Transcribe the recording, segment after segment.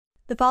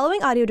The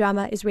following audio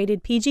drama is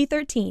rated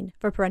PG-13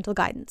 for parental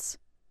guidance.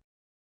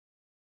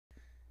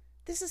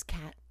 This is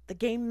Kat, the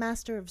game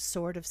master of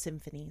Sword of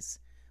Symphonies,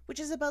 which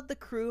is about the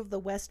crew of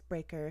the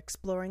Westbreaker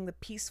exploring the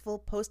peaceful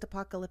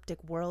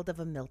post-apocalyptic world of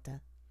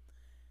Amilta.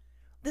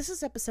 This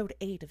is episode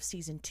 8 of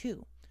season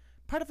 2,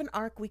 part of an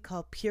arc we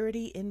call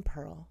Purity in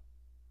Pearl.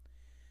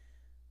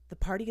 The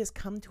party has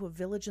come to a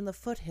village in the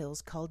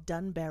foothills called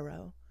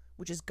Dunbarrow,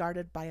 which is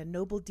guarded by a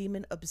noble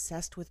demon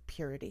obsessed with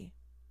purity.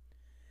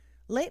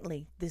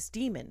 Lately, this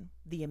demon,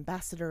 the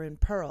ambassador in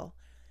Pearl,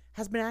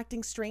 has been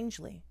acting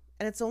strangely,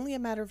 and it's only a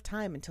matter of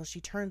time until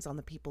she turns on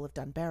the people of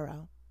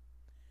Dunbarrow.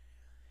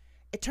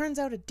 It turns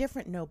out a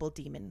different noble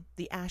demon,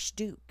 the Ash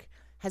Duke,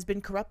 has been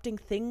corrupting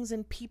things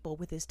and people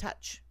with his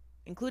touch,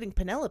 including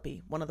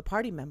Penelope, one of the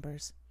party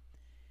members.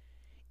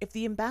 If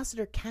the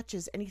ambassador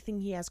catches anything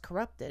he has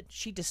corrupted,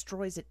 she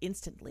destroys it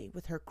instantly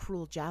with her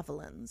cruel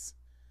javelins.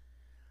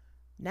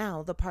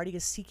 Now the party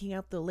is seeking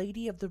out the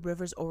Lady of the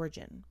River's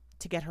Origin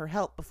to get her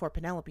help before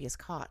Penelope is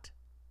caught.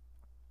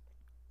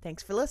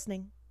 Thanks for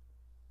listening.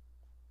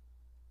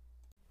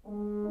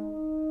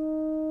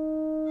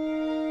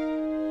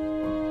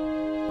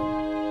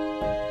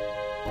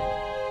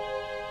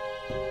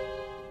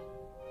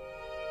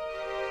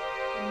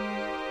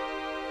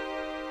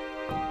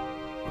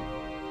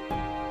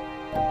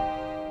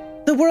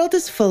 The world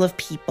is full of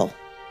people.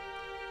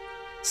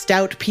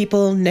 Stout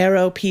people,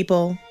 narrow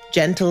people,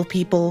 gentle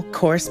people,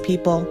 coarse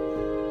people.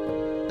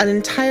 An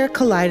entire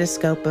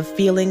kaleidoscope of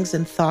feelings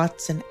and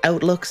thoughts and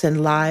outlooks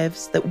and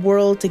lives that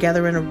whirl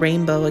together in a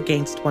rainbow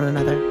against one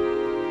another.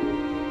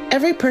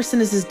 Every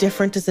person is as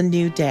different as a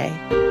new day,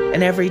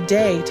 and every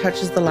day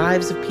touches the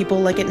lives of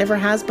people like it never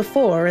has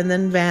before and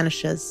then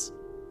vanishes.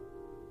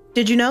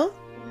 Did you know?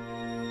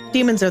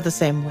 Demons are the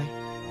same way.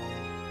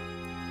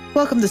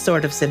 Welcome to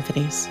Sword of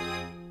Symphonies.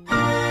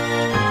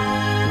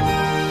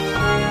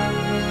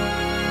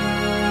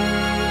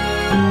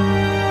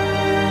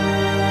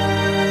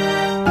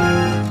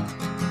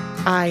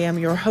 I am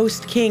your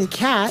host, King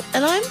Kat,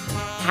 and I'm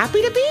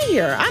happy to be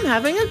here. I'm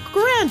having a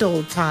grand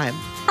old time.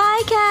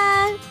 Hi,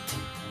 Kat.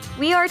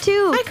 We are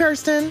too. Hi,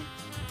 Kirsten.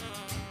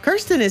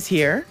 Kirsten is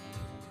here.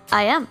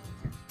 I am.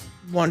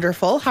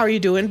 Wonderful. How are you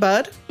doing,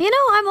 bud? You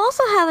know, I'm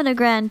also having a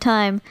grand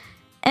time.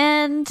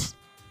 And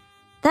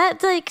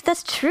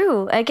that's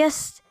true. I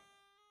guess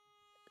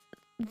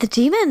the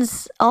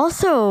demons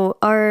also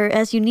are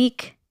as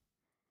unique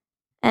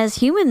as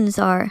humans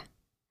are.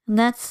 And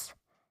that's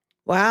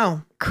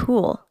wow.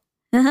 Cool.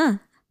 Uh-huh.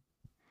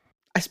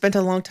 I spent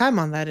a long time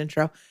on that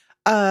intro.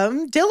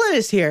 Dylan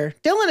is here.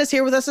 Dylan is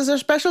here with us as our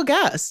special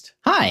guest.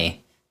 Hi.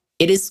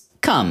 It is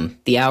come,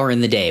 the hour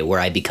in the day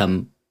where I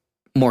become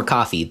more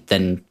coffee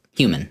than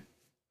human.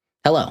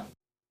 Hello.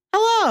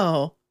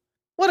 Hello.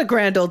 What a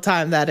grand old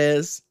time that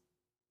is.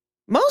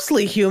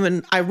 Mostly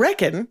human, I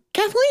reckon.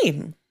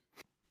 Kathleen.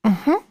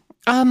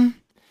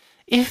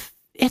 If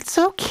it's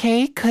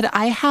okay, could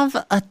I have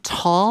a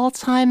tall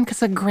time?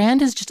 Because a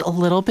grand is just a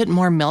little bit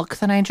more milk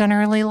than I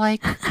generally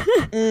like.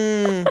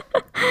 Yeah,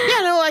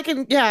 no, I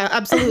can. Yeah,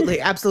 absolutely.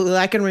 Absolutely.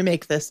 I can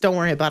remake this. Don't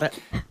worry about it.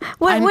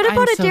 What about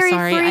I'm a so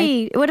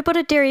dairy-free? What about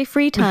a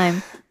dairy-free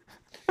time?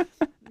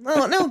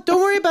 No,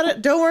 don't worry about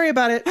it. Don't worry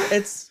about it.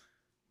 It's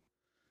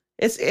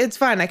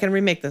fine. I can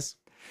remake this.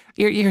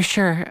 You're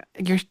sure?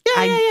 Yeah.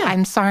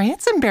 I'm sorry.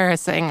 It's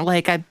embarrassing.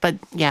 But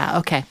yeah,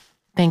 okay.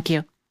 Thank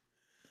you.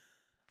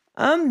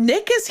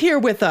 Nick is here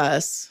with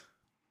us.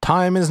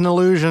 Time is an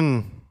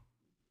illusion.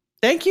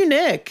 Thank you,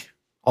 Nick.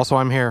 Also,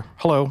 I'm here.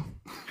 Hello.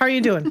 How are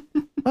you doing?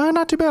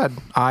 Not too bad.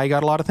 I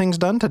got a lot of things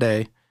done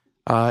today.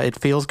 It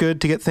feels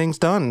good to get things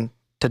done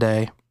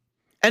today.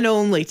 And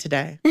only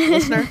today,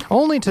 listener.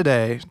 Only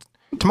today.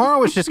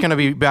 Tomorrow is just going to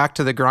be back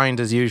to the grind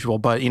as usual.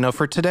 But,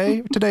 for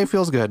today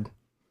feels good.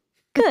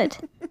 Good.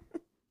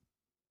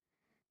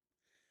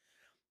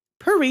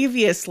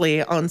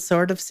 Previously on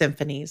Sword of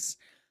Symphonies,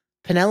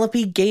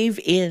 Penelope gave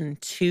in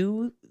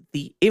to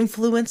the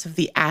influence of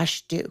the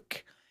Ash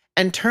Duke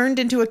and turned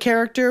into a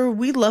character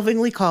we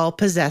lovingly call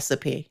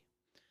Possessipe.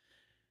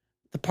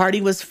 The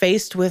party was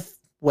faced with,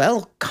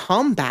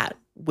 combat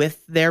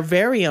with their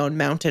very own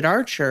mounted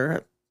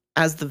archer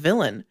as the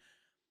villain.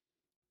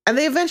 And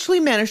they eventually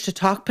managed to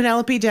talk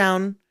Penelope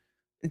down,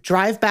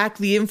 drive back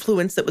the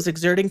influence that was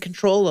exerting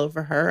control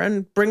over her,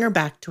 and bring her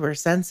back to her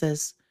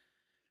senses.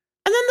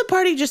 And then the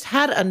party just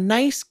had a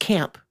nice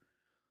camp.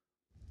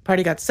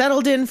 Party got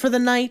settled in for the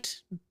night,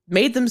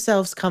 made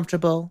themselves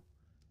comfortable,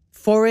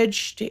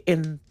 foraged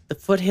in the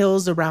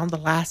foothills around the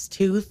Last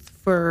Tooth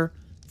for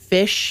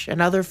fish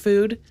and other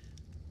food,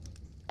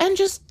 and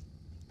just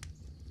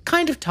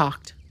kind of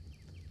talked.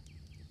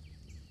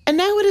 And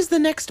now it is the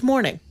next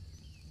morning.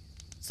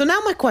 So now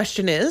my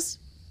question is,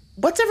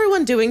 what's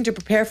everyone doing to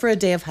prepare for a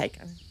day of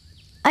hiking?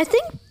 I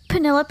think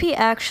Penelope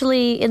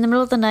actually, in the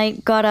middle of the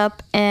night, got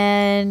up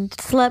and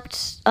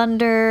slept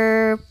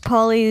under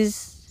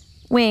Polly's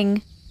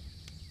wing.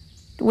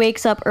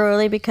 Wakes up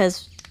early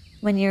because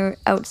when you're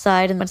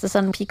outside and once the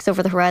sun peeks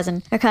over the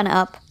horizon, you're kind of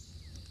up.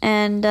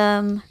 And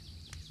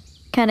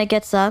kind of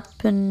gets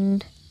up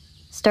and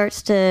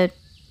starts to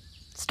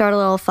start a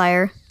little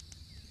fire.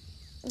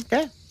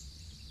 Okay.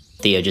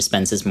 Theo just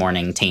spends his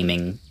morning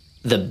taming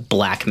the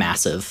black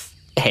mass of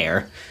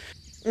hair.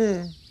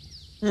 I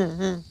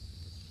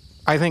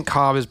think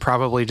Cobb is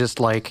probably just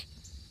like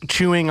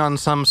chewing on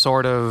some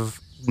sort of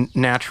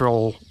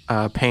natural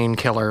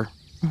painkiller.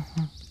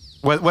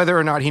 Whether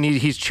or not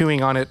he's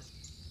chewing on it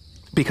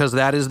because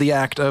that is the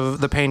act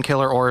of the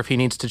painkiller, or if he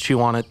needs to chew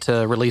on it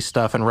to release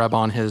stuff and rub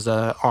on his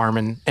arm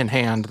and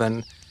hand,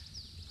 then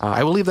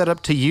I will leave that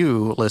up to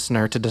you,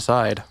 listener, to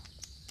decide.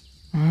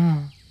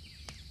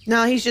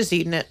 No, he's just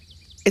eating it.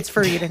 It's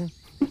for eating.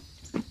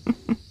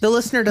 The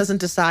listener doesn't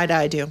decide,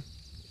 I do.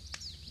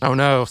 Oh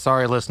no,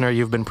 sorry, listener,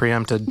 you've been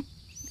preempted.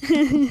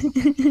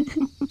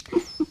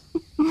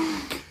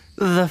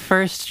 The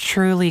first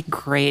truly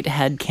great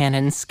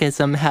headcanon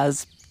schism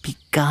has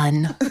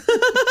begun.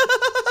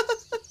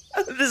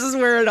 This is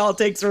where it all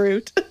takes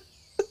root.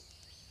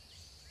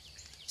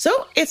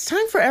 So it's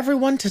time for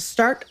everyone to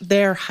start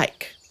their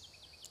hike.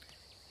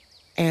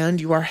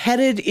 And you are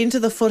headed into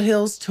the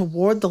foothills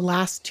toward the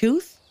last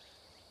tooth.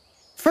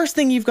 First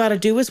thing you've got to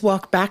do is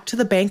walk back to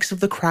the banks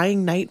of the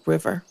Crying Night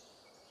River.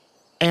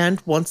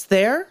 And once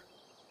there,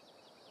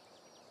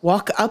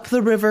 walk up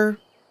the river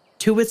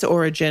to its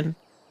origin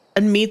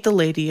and meet the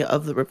lady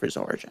of the river's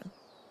origin.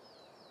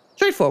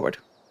 Straightforward.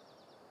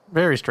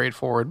 Very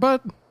straightforward,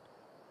 but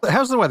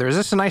how's the weather? Is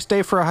this a nice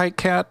day for a hike,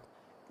 Kat?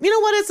 You know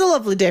what? It's a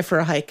lovely day for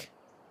a hike.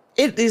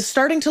 It is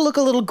starting to look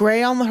a little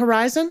gray on the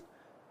horizon.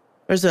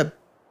 There's a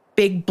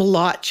big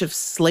blotch of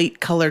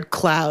slate-colored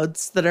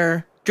clouds that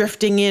are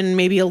drifting in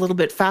maybe a little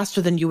bit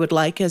faster than you would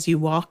like as you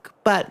walk.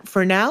 But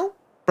for now,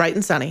 bright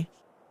and sunny.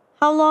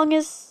 How long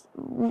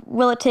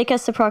will it take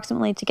us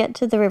approximately to get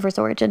to the river's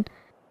origin?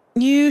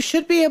 You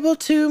should be able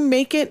to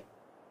make it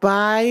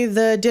by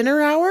the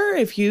dinner hour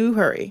if you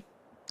hurry.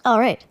 All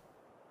right.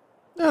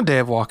 A day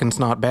of walking's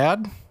not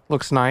bad.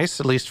 Looks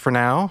nice, at least for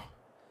now.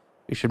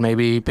 We should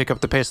maybe pick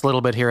up the pace a little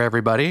bit here,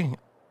 everybody.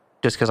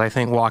 Just because I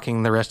think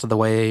walking the rest of the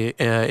way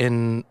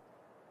in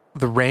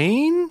the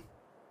rain?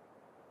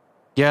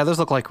 Yeah, those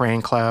look like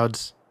rain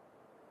clouds.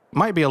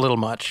 Might be a little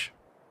much.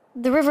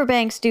 The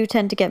riverbanks do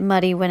tend to get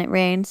muddy when it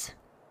rains.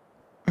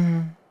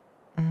 And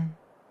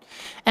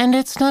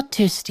it's not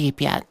too steep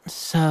yet,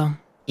 so...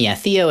 Yeah,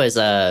 Theo, as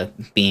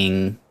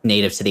being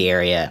native to the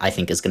area, I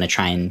think is going to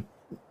try and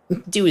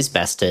do his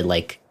best to,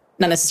 like,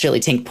 not necessarily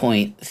take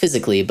point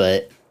physically,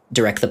 but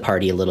direct the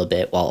party a little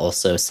bit while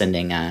also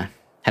having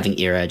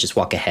Ira just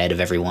walk ahead of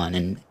everyone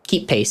and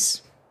keep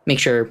pace. Make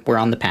sure we're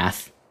on the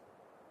path.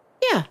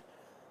 Yeah.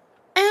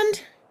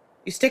 And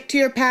you stick to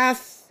your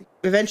path.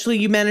 Eventually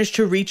you manage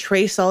to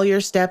retrace all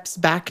your steps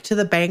back to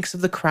the banks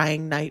of the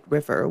Crying Night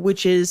River,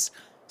 which is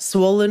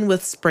swollen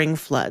with spring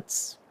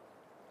floods.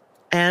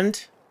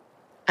 And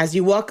as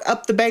you walk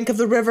up the bank of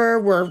the river,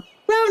 we're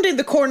rounding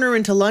the corner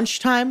into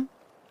lunchtime.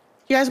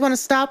 You guys want to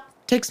stop,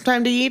 take some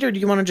time to eat, or do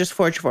you want to just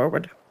forge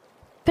forward?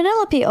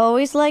 Penelope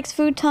always likes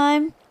food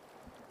time.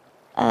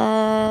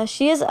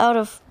 She is out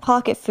of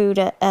pocket food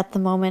at the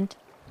moment.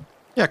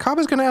 Yeah, Cobb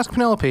is going to ask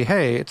Penelope,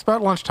 hey, it's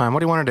about lunchtime. What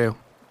do you want to do?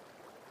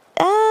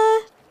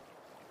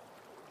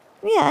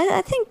 Yeah,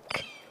 I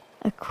think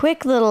a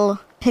quick little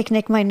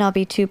picnic might not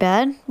be too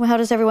bad. Well, how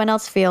does everyone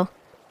else feel?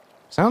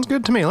 Sounds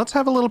good to me. Let's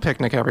have a little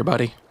picnic,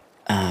 everybody.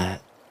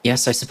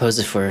 Yes, I suppose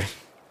if we're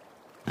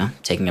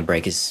taking a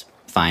break is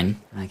fine,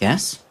 I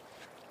guess.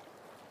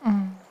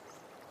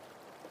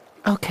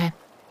 Okay.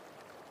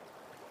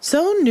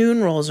 So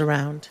noon rolls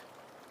around.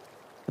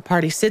 The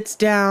party sits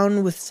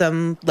down with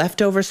some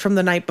leftovers from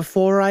the night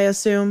before, I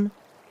assume.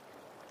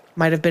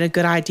 Might have been a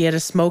good idea to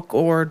smoke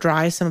or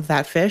dry some of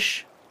that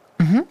fish.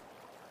 Mm-hmm.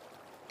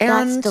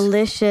 That's And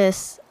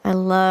delicious. I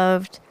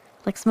loved,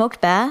 like,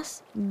 smoked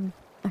bass.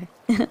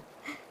 Okay.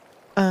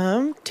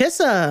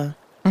 Tissa.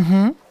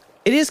 Mm-hmm.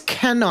 It is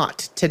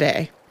cannot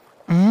today.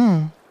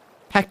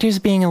 Hector's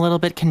being a little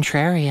bit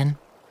contrarian.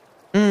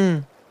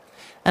 And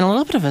a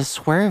little bit of a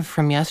swerve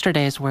from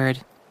yesterday's word.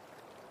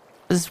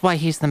 This is why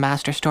he's the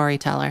master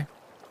storyteller.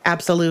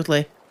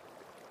 Absolutely.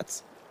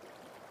 That's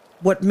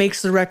what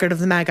makes the record of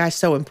the Magi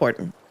so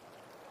important.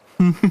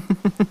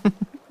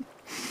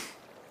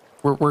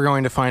 We're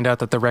going to find out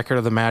that the record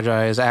of the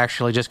Magi is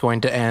actually just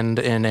going to end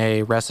in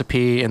a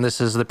recipe, and this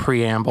is the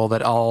preamble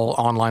that all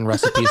online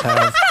recipes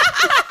have.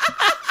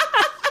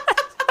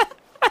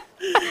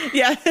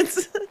 Yeah,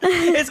 it's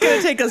going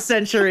to take us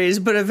centuries,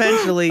 but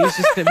eventually it's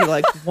just going to be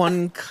like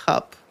 1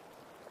 cup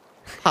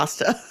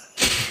pasta.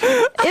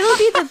 It'll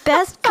be the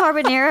best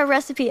carbonara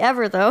recipe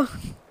ever, though.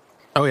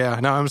 Oh, yeah.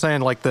 No, I'm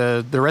saying, like,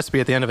 the recipe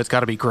at the end of it's got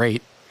to be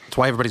great. That's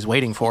why everybody's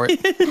waiting for it.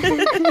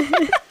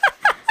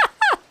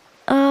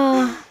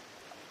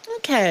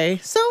 Okay,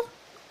 so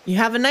you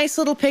have a nice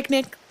little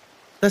picnic.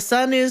 The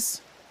sun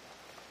was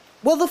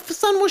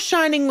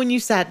shining when you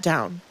sat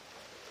down.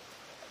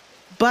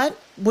 But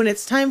when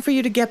it's time for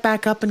you to get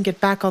back up and get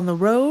back on the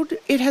road,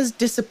 it has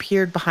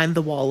disappeared behind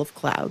the wall of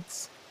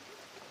clouds.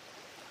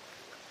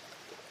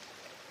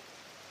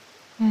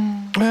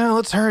 Well,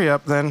 let's hurry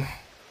up then.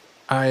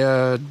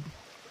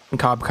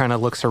 Cobb kind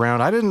of looks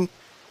around. I didn't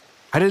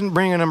I didn't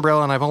bring an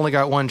umbrella and I've only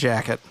got one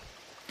jacket.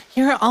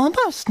 You're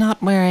almost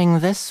not wearing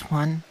this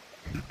one.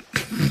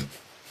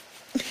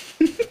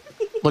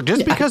 Look,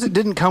 just because it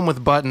didn't come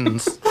with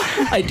buttons.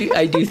 I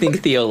do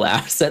think Theo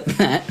laughs at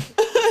that.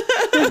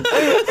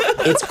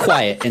 It's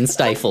quiet and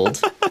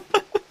stifled.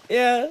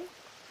 Yeah.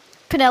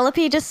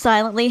 Penelope just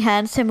silently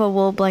hands him a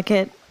wool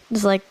blanket.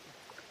 Just like,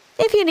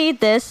 if you need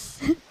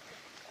this,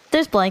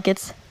 there's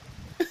blankets.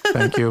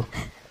 Thank you.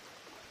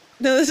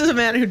 No, this is a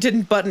man who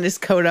didn't button his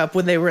coat up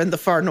when they were in the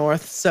far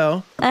north,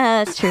 so.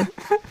 That's true.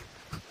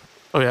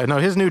 Oh, yeah, no,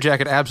 his new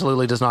jacket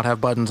absolutely does not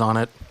have buttons on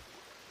it.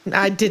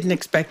 I didn't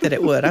expect that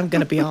it would. I'm going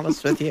to be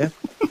honest with you.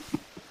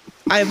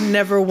 I've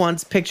never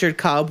once pictured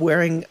Cobb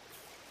wearing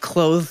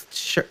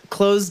closed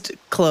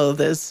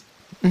clothes.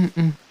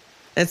 Mm-mm.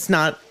 It's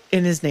not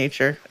in his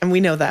nature, and we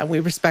know that, and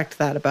we respect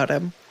that about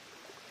him.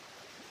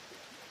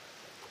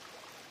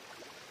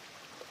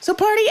 So,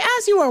 party,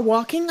 as you are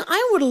walking,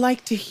 I would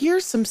like to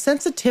hear some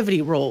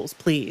sensitivity rolls,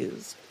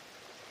 please.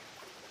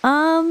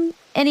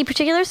 Any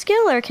particular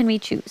skill, or can we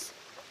choose?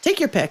 Take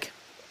your pick.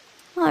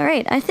 All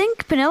right, I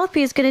think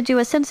Penelope is going to do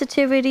a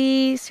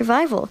sensitivity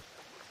survival.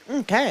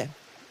 Okay.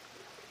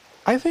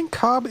 I think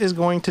Cobb is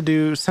going to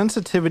do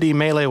sensitivity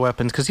melee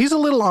weapons because he's a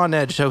little on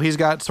edge, so he's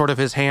got sort of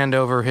his hand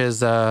over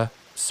his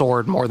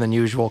sword more than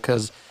usual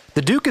because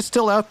the Duke is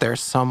still out there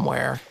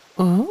somewhere.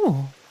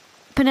 Ooh.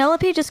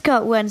 Penelope just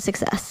got one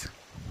success.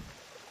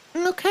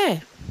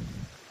 Okay.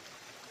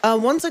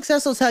 One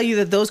success will tell you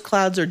that those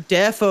clouds are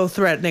defo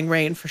threatening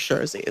rain for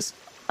surezies.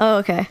 Oh,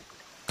 okay.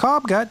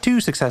 Cobb got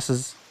 2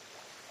 successes.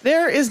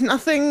 There is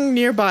nothing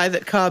nearby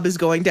that Cobb is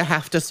going to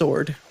have to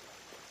sword.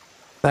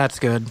 That's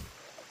good.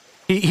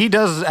 He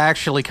does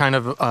actually kind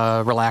of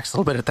relax a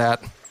little bit at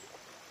that.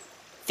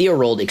 Theo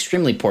rolled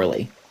extremely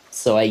poorly,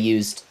 so I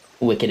used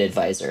Wicked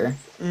Advisor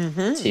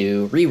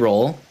to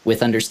re-roll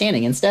with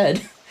Understanding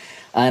instead.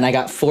 And I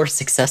got 4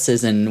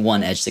 successes and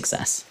 1 edge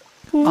success.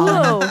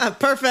 Whoa.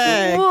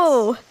 Perfect.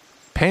 Whoa.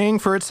 Paying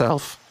for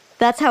itself.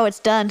 That's how it's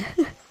done.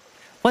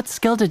 What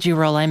skill did you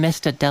roll? I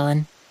missed it,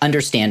 Dylan.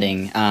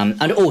 Understanding.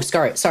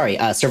 Sorry.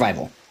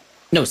 Survival.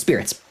 No,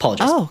 spirits.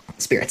 Apologies. Oh.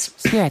 Spirits.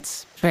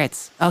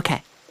 Spirits.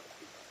 Okay.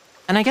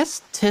 And I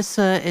guess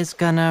Tissa is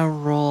gonna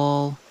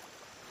roll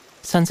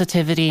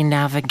sensitivity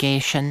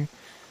navigation.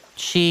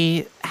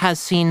 She has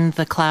seen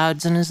the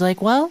clouds and is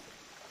like, well,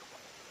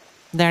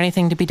 is there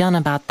anything to be done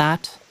about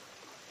that?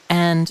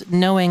 And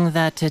knowing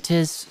that it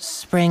is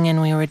spring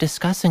and we were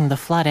discussing the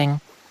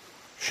flooding,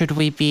 should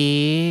we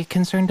be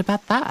concerned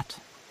about that?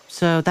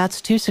 So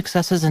that's 2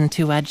 successes and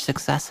 2 edge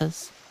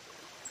successes.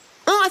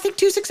 Oh, I think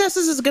 2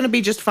 successes is going to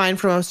be just fine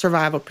from a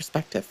survival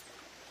perspective.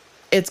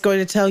 It's going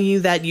to tell you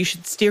that you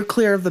should steer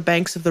clear of the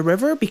banks of the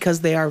river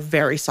because they are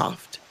very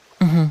soft.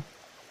 Mm-hmm.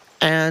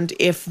 And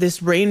if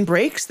this rain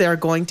breaks, they're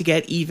going to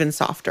get even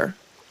softer.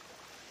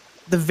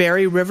 The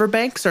very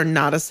riverbanks are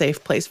not a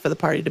safe place for the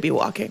party to be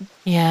walking.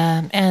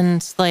 Yeah,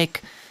 and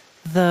like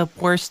the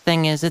worst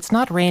thing is it's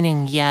not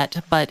raining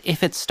yet, but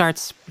if it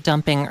starts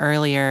dumping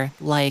earlier,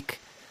 like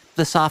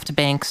the soft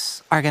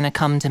banks are going to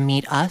come to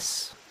meet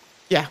us.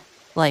 Yeah.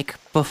 Like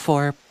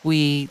before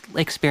we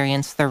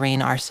experience the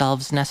rain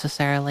ourselves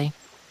necessarily,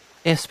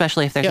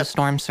 especially if there's a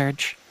storm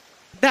surge.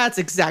 That's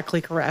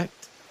exactly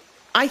correct.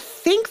 I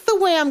think the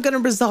way I'm going to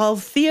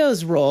resolve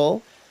Theo's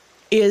role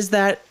is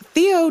that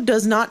Theo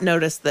does not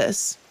notice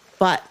this,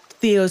 but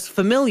Theo's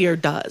familiar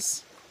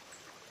does.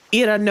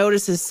 Ira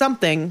notices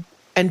something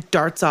and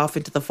darts off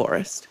into the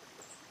forest.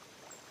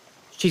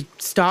 She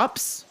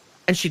stops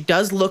and she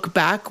does look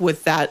back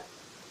with that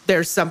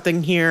there's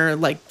something here,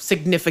 like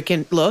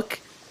significant look,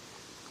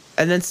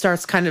 and then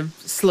starts kind of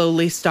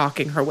slowly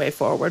stalking her way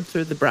forward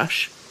through the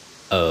brush.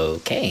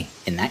 Okay.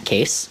 In that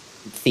case,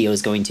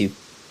 Theo's going to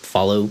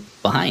follow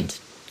behind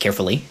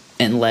carefully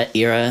and let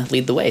Ira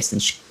lead the way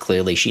since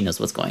clearly she knows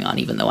what's going on,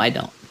 even though I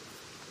don't.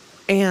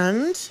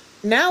 And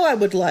now I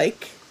would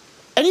like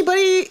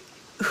anybody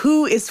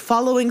who is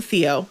following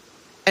Theo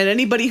and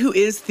anybody who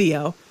is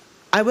Theo,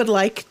 I would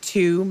like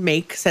to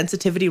make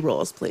sensitivity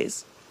rolls,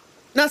 please.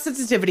 Not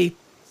sensitivity,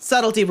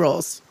 subtlety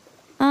rolls.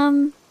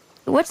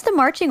 What's the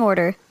marching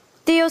order?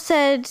 Theo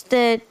said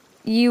that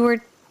you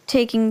were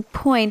taking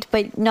point,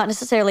 but not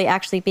necessarily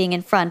actually being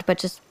in front, but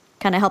just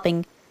kind of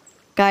helping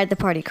guide the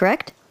party,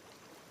 correct?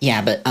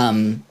 Yeah, but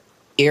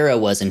Ira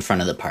was in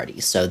front of the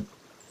party, so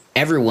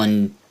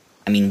everyone,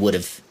 would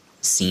have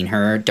seen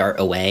her dart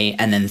away,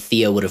 and then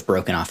Theo would have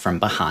broken off from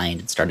behind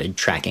and started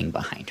tracking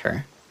behind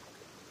her.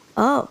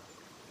 Oh.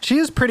 She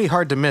is pretty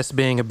hard to miss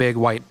being a big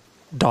white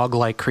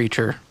dog-like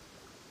creature.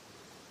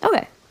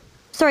 Okay.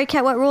 Sorry,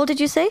 Kat, what rule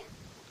did you say?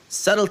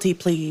 Subtlety,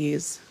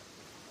 please.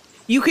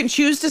 You can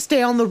choose to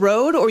stay on the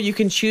road or you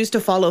can choose to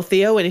follow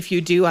Theo, and if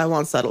you do, I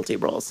want subtlety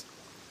rolls.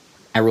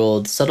 I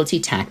rolled subtlety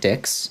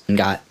tactics and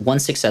got 1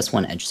 success,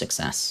 1 edge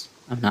success.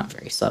 I'm not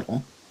very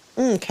subtle.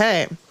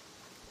 Okay.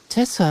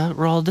 Tissa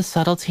rolled a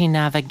subtlety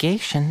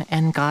navigation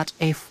and got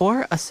a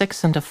 4, a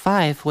 6, and a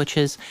 5, which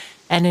is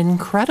an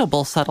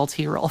incredible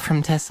subtlety roll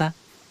from Tissa.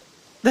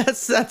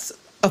 That's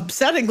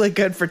upsettingly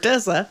good for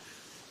Tessa.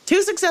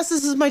 2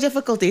 successes is my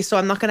difficulty, so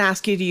I'm not going to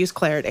ask you to use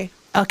clarity.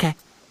 Okay.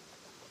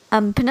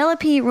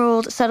 Penelope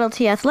rolled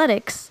subtlety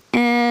athletics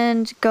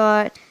and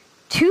got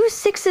 2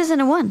 6s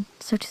and a 1.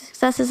 So 2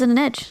 successes and an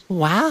edge.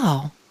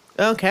 Wow.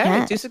 Okay,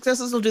 Yeah. 2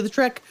 successes will do the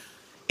trick.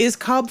 Is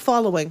Cobb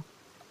following?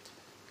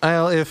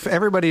 Well, if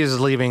everybody is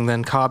leaving,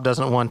 then Cobb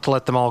doesn't want to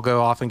let them all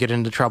go off and get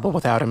into trouble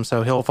without him,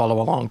 so he'll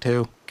follow along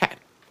too. Okay.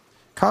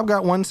 Cobb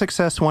got 1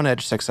 success, 1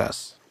 edge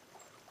success.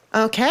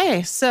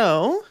 Okay,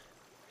 so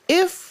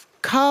if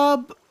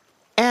Cobb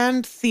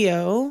and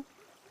Theo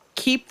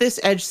keep this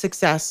edge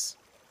success,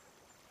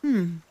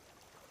 you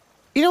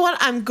know what?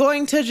 I'm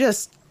going to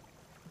just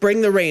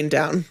bring the rain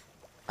down.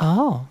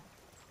 Oh.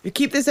 You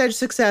keep this edge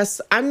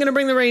success, I'm going to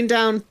bring the rain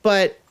down,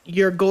 but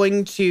you're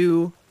going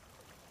to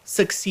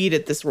succeed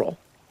at this roll.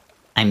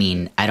 I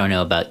mean, I don't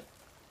know about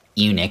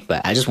you, Nick,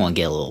 but I just want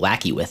to get a little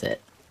wacky with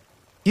it.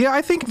 Yeah,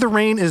 I think the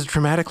rain is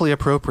dramatically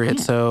appropriate,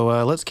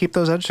 so let's keep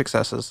those edge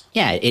successes.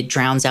 Yeah, it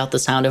drowns out the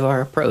sound of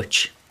our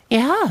approach.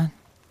 Yeah.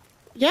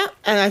 Yeah,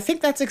 and I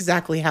think that's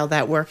exactly how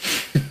that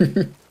works.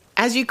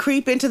 As you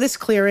creep into this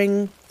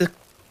clearing, the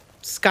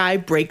sky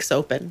breaks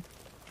open.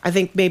 I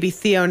think maybe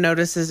Theo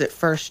notices it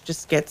first,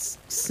 just gets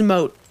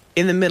smote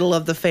in the middle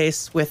of the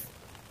face with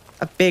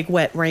a big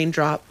wet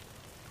raindrop.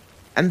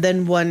 And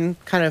then one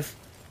kind of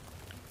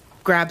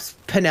grabs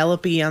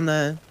Penelope on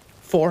the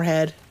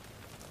forehead,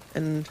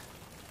 and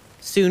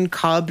soon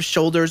Cobb's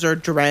shoulders are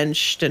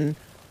drenched and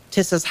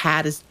Tissa's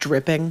hat is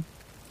dripping.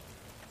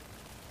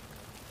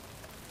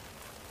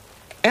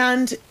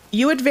 And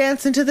you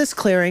advance into this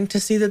clearing to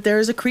see that there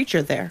is a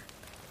creature there.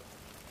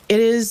 It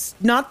is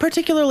not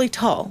particularly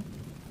tall,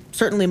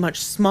 certainly much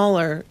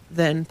smaller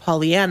than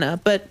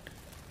Pollyanna, but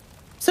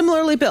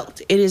similarly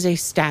built. It is a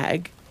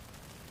stag.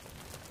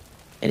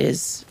 It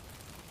is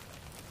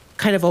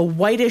kind of a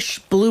whitish,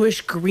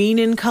 bluish green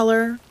in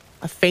color,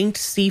 a faint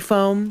sea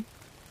foam,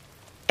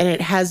 and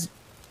it has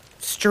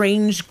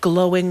strange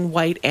glowing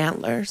white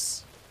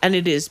antlers, and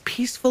it is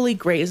peacefully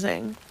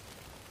grazing.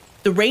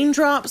 The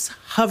raindrops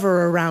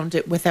hover around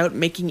it without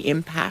making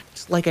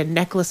impact, like a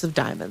necklace of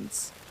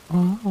diamonds.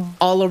 Oh.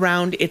 All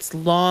around its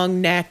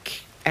long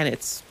neck and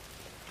its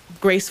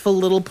graceful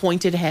little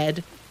pointed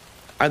head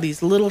are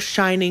these little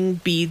shining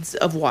beads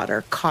of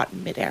water caught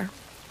in midair.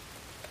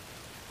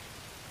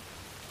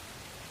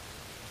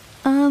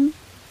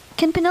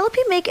 Can Penelope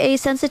make a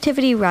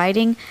sensitivity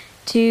riding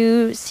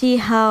to see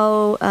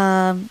how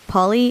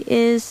Polly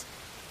is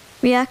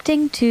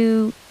reacting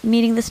to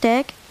meeting the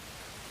stag?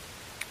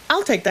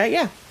 I'll take that,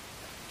 yeah.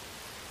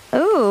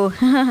 Oh,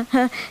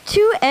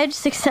 2 edge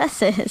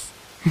successes.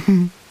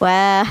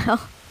 Wow.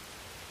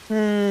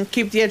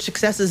 Keep the edge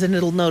successes and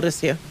it'll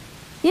notice you.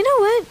 You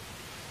know what?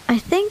 I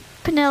think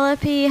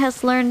Penelope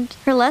has learned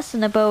her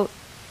lesson about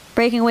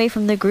breaking away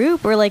from the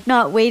group, or like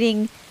not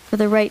waiting for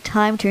the right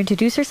time to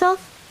introduce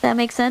herself. That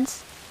makes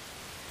sense.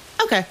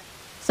 Okay,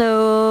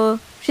 So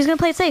she's gonna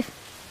play it safe.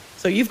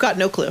 so you've got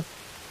no clue.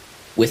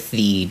 With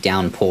the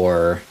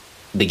downpour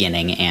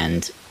beginning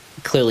and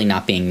clearly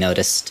not being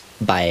noticed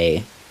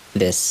by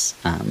this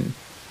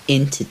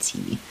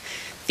entity,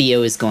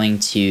 Theo is going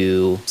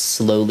to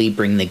slowly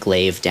bring the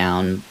glaive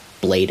down,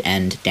 blade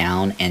end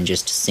down, and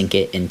just sink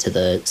it into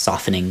the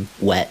softening,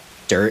 wet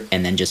dirt,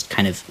 and then just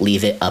kind of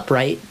leave it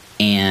upright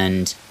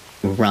and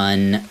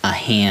run a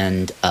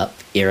hand up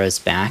Ira's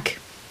back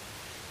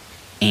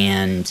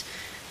and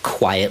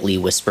quietly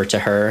whisper to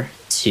her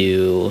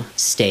to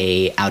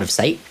stay out of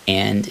sight,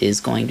 and is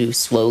going to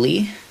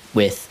slowly,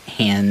 with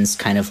hands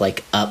kind of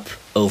like up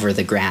over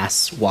the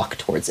grass, walk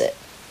towards it.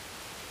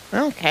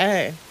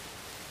 Okay.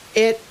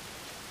 It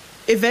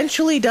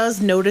eventually does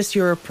notice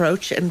your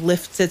approach and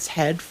lifts its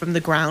head from the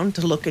ground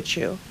to look at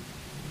you.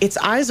 Its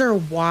eyes are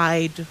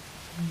wide,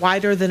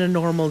 wider than a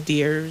normal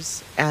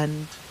deer's,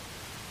 and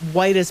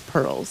white as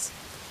pearls.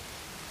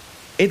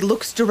 It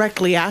looks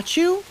directly at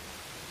you,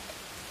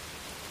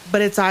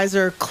 but its eyes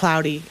are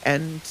cloudy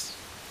and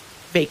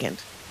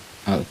vacant.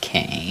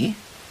 Okay.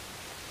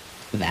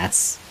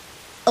 That's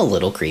a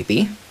little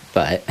creepy,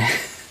 but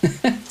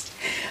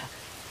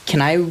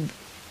can I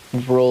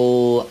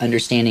roll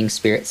understanding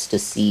spirits to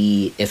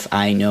see if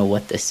I know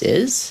what this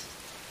is?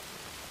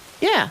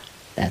 Yeah.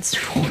 That's,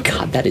 oh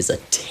god, that is a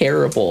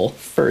terrible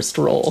first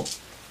roll.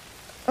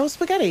 Oh,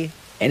 spaghetti.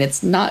 And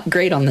it's not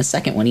great on the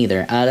second one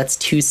either. That's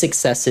 2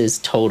 successes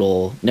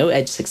total, no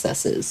edge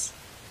successes.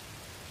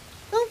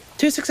 Well,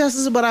 2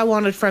 successes is what I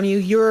wanted from you.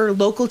 You're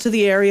local to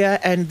the area,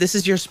 and this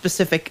is your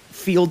specific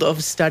field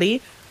of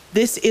study.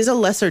 This is a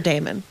lesser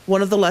daemon,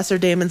 one of the lesser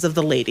daemons of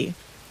the lady.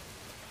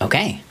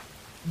 Okay.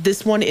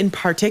 This one in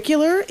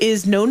particular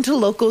is known to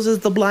locals as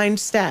the blind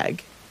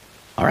stag.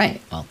 All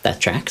right. Well, that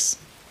tracks.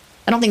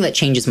 I don't think that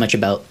changes much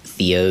about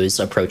Theo's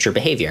approach or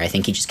behavior. I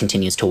think he just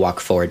continues to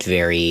walk forward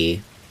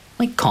very,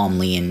 like,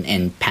 calmly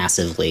and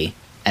passively,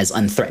 as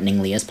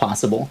unthreateningly as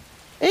possible.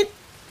 It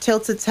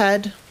tilts its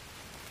head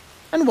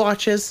and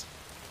watches,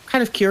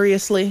 kind of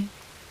curiously.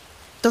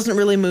 Doesn't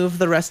really move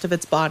the rest of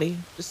its body.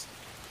 Just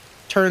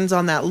turns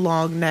on that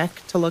long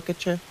neck to look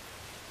at you.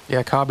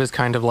 Yeah, Cobb is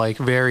kind of like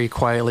very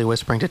quietly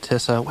whispering to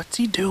Tissa, "What's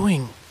he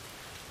doing?"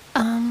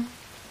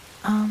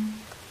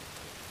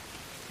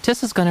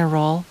 Tissa's gonna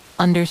roll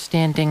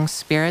Understanding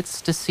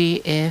Spirits to see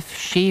if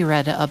she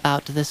read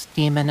about this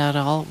demon at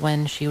all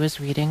when she was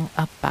reading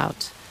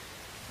about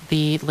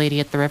the Lady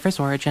at the River's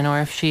origin, or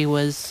if she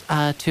was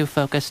too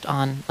focused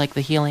on, like,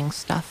 the healing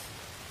stuff.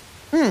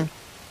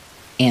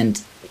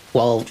 And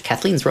while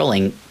Kathleen's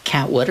rolling,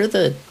 Kat, what are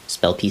the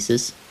spell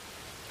pieces?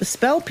 The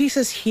spell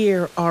pieces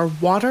here are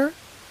water,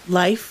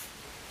 life,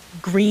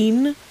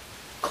 green,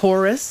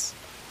 chorus,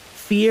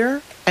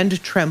 fear,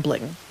 and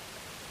trembling.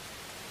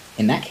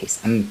 In that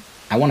case,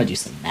 I want to do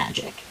some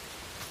magic.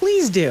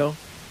 Please do.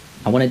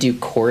 I want to do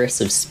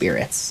Chorus of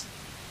Spirits.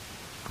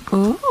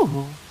 Ooh.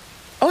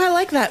 Oh, I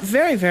like that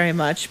very, very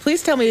much.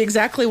 Please tell me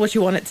exactly what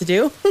you want it to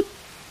do.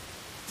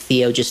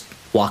 Theo just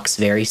walks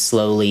very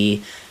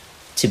slowly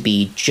to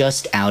be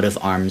just out of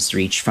arm's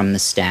reach from the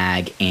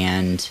stag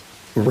and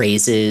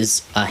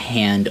raises a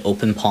hand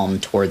open palm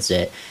towards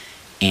it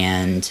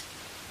and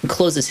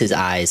closes his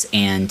eyes,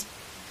 and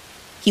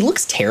he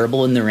looks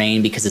terrible in the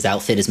rain because his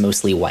outfit is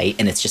mostly white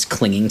and it's just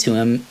clinging to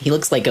him. He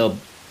looks like a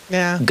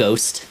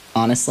ghost,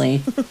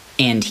 honestly.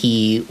 And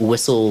he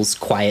whistles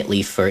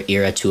quietly for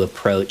Ira to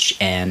approach,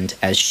 and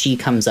as she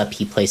comes up,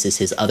 he places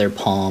his other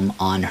palm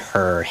on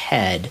her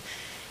head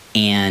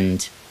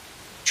and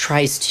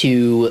tries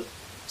to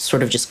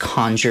sort of just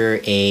conjure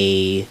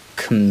a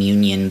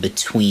communion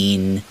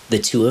between the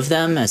two of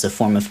them as a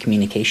form of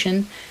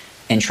communication,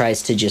 and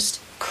tries to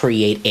just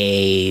create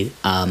a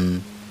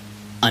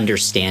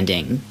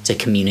understanding to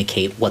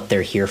communicate what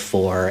they're here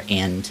for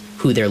and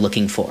who they're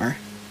looking for.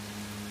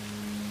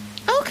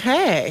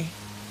 Okay.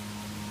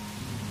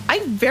 I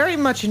very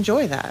much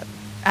enjoy that.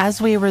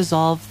 As we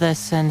resolve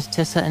this and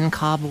Tissa and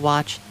Cobb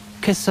watch,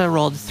 Kissa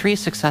rolled 3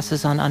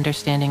 successes on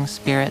Understanding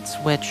Spirits,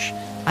 which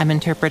I'm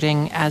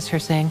interpreting as her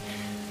saying,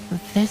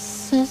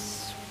 "This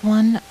is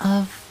one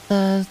of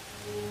the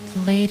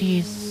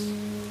ladies'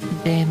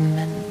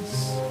 demons.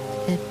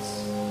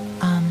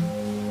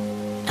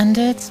 And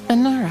it's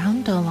been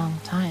around a long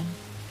time.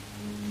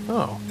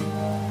 Oh.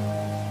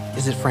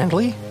 Is it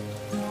friendly?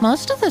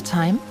 Most of the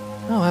time.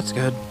 Oh, that's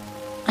good.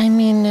 I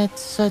mean,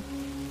 it's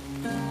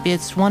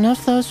one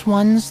of those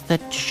ones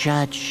that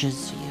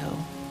judges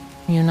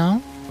you, you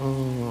know?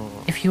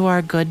 If you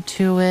are good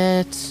to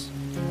it,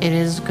 it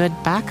is good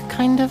back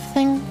kind of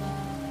thing.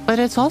 But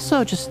it's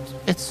also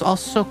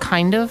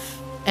kind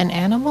of an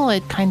animal.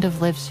 It kind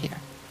of lives here.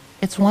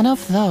 It's one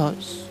of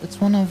those.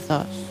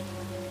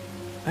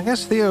 I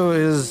guess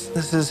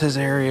this is his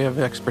area of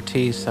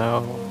expertise,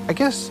 so I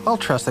guess I'll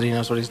trust that he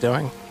knows what he's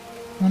doing.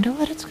 Wonder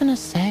what it's gonna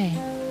say.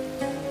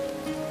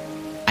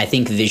 I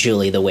think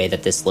visually the way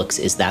that this looks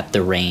is that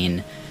the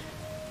rain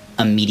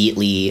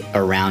immediately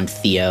around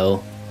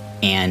Theo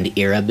and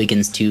Ira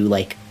begins to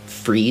like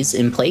freeze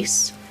in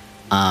place,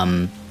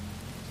 and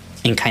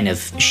kind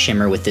of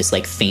shimmer with this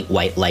like faint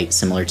white light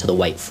similar to the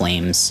white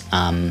flames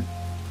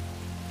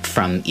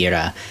from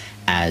Ira,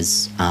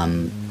 as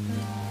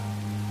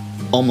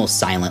almost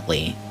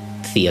silently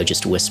Theo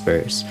just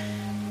whispers,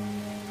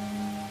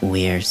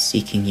 "We're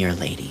seeking your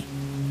lady."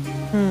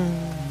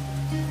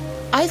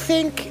 I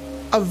think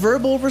a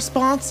verbal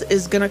response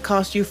is going to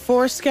cost you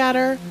 4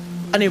 scatter.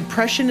 An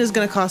impression is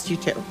going to cost you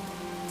 2.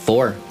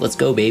 4. Let's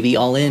go, baby.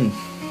 All in.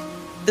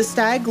 The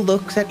stag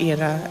looks at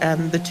Ira,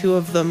 and the two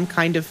of them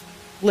kind of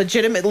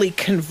legitimately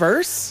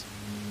converse.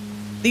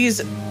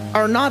 These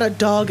are not a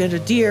dog and a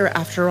deer,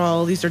 after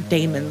all. These are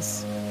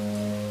daemons.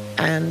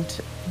 And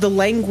the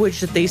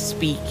language that they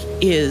speak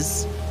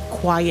is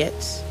quiet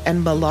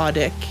and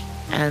melodic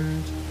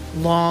and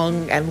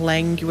long and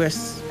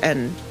languorous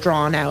and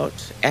drawn out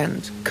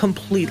and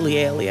completely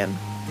alien.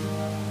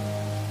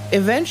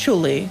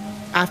 Eventually,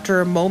 after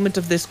a moment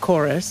of this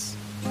chorus,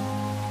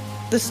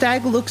 the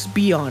stag looks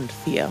beyond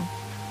Theo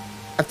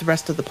at the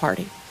rest of the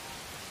party.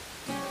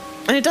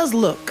 And it does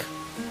look.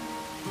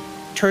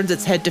 Turns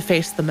its head to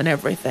face them and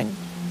everything.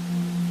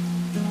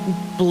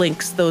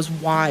 Blinks those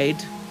wide,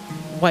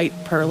 white,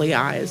 pearly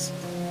eyes.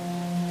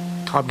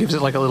 Cobb gives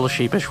it like a little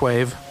sheepish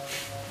wave.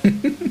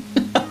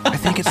 I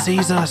think it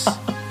sees us.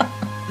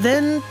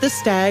 Then the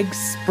stag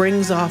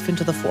springs off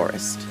into the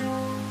forest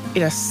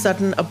in a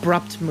sudden,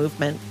 abrupt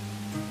movement.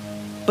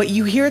 But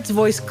you hear its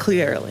voice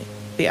clearly,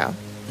 Theo.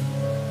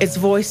 Its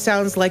voice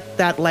sounds like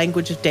that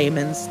language of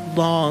daemons,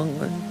 long,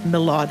 and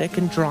melodic,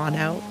 and drawn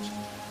out.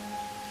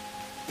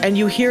 And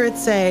you hear it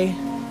say,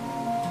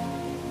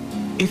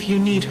 "If you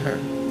need her,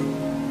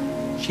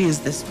 she is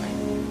this way."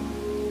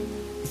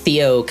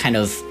 Theo, kind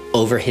of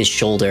over his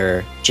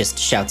shoulder, just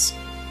shouts,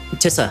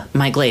 "Tissa,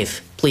 my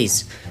glaive,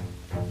 please."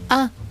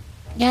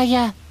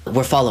 Yeah.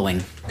 We're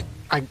following.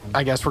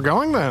 I guess we're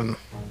going then.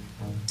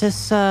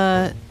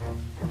 Tissa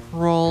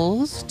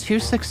rolls 2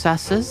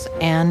 successes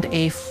and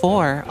a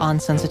 4 on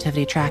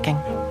sensitivity tracking.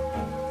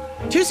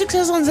 2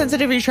 successes on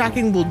sensitivity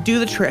tracking will do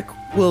the trick.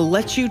 Will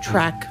let you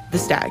track the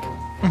stag.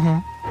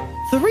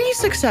 3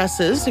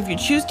 successes, if you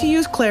choose to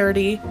use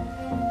clarity,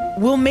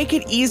 will make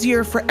it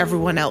easier for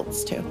everyone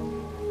else too.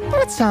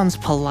 That sounds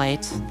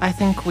polite. I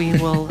think we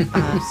will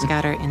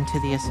scatter into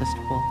the assist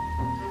pool.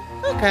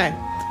 Okay.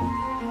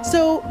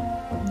 So,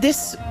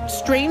 this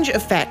strange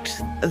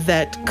effect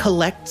that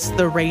collects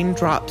the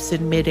raindrops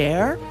in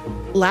midair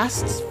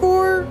lasts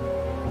for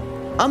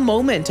a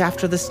moment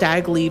after the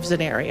stag leaves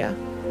an area,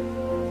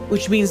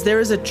 which means there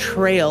is a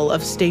trail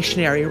of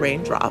stationary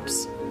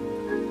raindrops.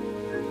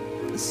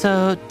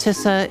 So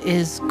Tissa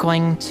is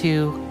going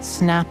to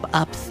snap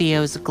up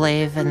Theo's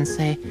glaive and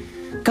say,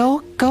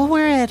 Go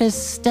where it is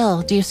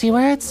still. Do you see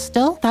where it's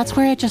still? That's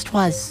where it just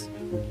was.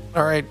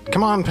 All right,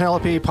 come on,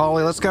 Penelope,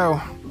 Polly, let's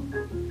go.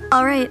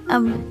 All right,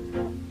 I'm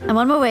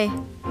on my way.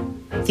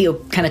 Theo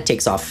kind of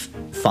takes off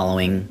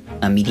following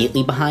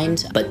immediately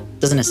behind, but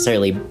doesn't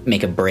necessarily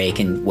make a break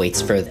and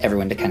waits for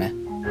everyone to kind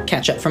of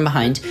catch up from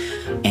behind.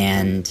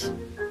 And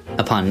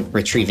upon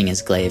retrieving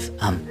his glaive,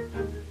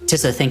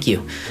 Tissa, thank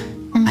you.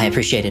 I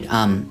appreciate it.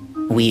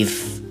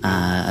 We've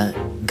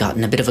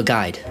gotten a bit of a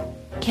guide.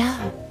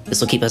 Yeah, This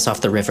will keep us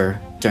off the river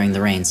during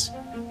the rains.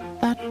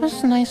 that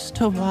was nice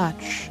to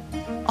watch.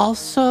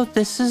 Also,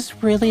 this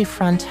is really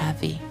front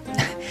heavy.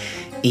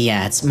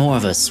 Yeah, it's more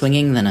of a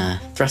swinging than a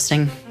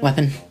thrusting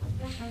weapon.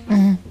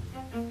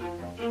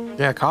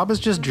 Yeah, Cobb is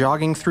just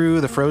jogging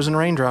through the frozen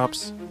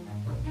raindrops.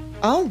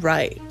 All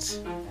right.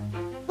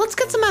 Let's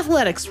get some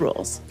athletics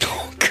rules.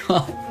 Oh,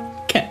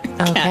 God. Cat,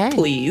 Okay.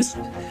 please.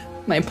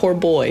 My poor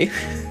boy.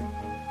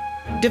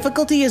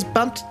 Difficulty is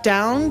bumped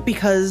down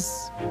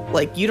because,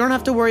 you don't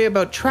have to worry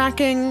about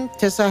tracking.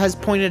 Tissa has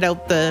pointed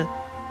out the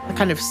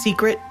kind of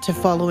secret to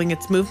following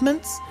its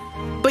movements,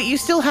 but you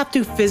still have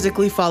to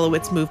physically follow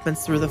its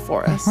movements through the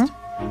forest.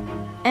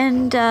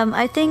 And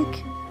I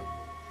think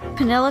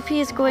Penelope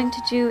is going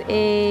to do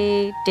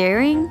a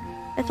daring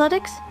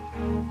athletics.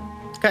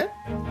 Okay.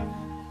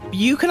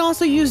 You can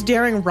also use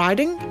daring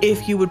riding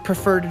if you would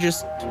prefer to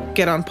just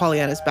get on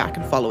Pollyanna's back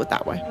and follow it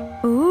that way.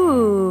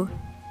 Ooh.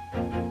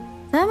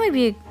 That might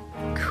be a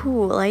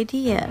cool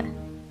idea.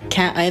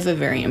 Kat, I have a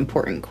very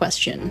important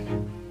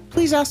question.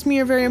 Please ask me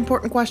your very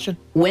important question.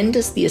 When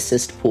does the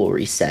assist pool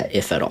reset,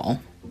 if at all?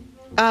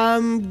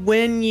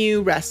 When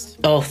you rest.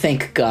 Oh,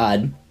 thank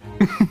God.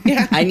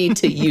 Yeah. I need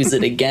to use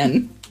it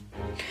again.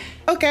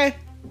 Okay.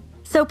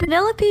 So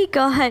Penelope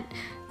got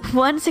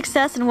 1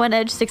 success and 1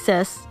 edge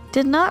success.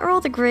 Did not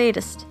roll the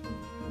greatest.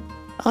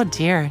 Oh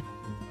dear.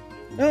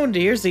 Oh,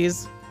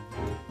 dearsies.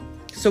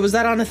 So was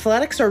that on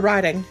athletics or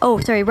riding? Oh,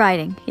 sorry,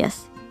 riding.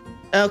 Yes.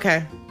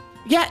 Okay.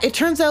 Yeah, it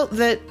turns out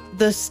that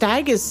the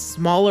stag is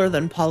smaller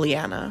than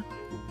Pollyanna.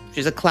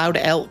 She's a cloud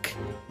elk.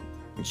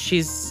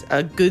 She's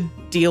a good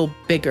deal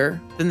bigger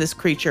than this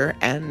creature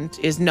and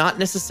is not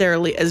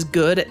necessarily as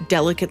good at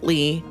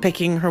delicately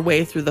picking her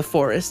way through the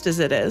forest as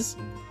it is.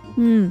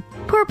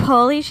 Poor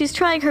Polly. She's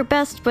trying her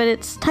best, but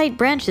it's tight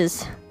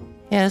branches.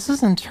 Yeah, this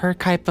isn't her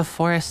type of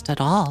forest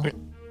at all.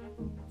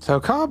 So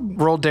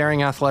Cobb rolled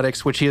daring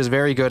athletics, which he is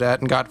very good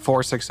at, and got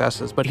 4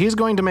 successes. But he's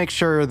going to make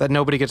sure that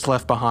nobody gets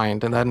left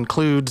behind, and that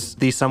includes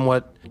the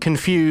somewhat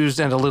confused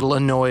and a little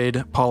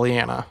annoyed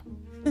Pollyanna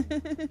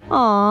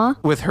Aw.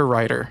 with her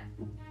rider.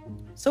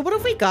 So what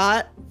have we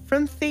got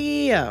from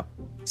Theo?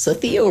 So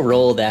Theo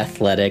rolled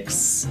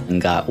athletics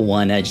and got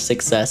 1 edge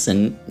success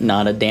and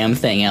not a damn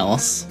thing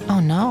else Oh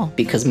no.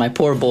 because my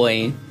poor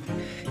boy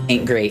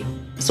ain't great.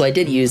 So I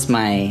did use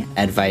my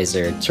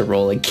advisor to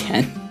roll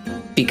again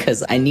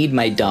because I need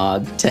my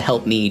dog to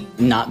help me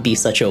not be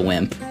such a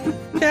wimp.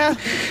 Yeah.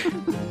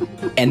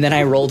 And then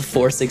I rolled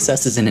 4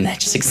 successes and an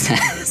edge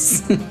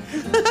success.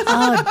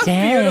 Oh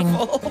dang.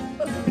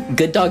 Beautiful.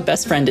 Good dog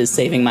best friend is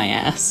saving my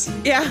ass.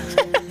 Yeah.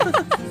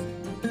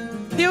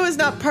 Theo is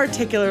not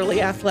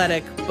particularly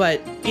athletic,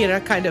 but,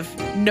 kind of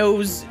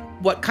knows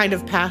what kind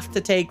of path to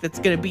take that's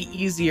going to be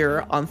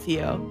easier on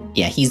Theo.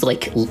 Yeah, he's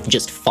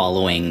just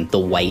following the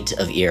white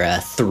of Ira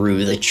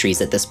through the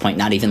trees at this point,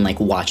 not even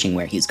watching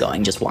where he's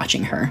going, just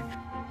watching her.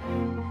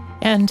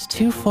 And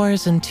 2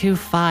 4s and 2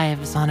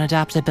 5s on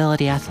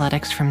adaptability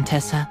athletics from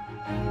Tissa.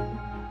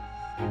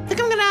 I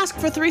think I'm going to ask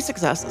for 3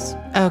 successes.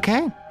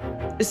 Okay.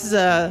 This is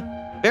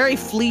a very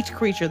fleet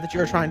creature that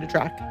you're trying to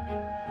track.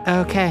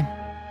 Okay.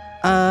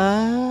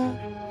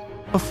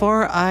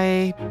 Before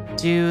I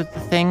do the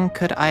thing,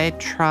 could I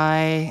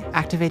try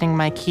activating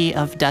my key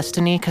of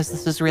destiny? Because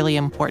this is really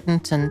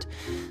important and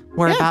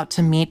we're about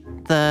to meet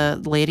the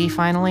lady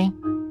finally.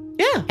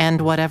 Yeah.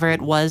 And whatever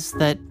it was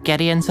that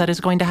Gideon said is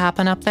going to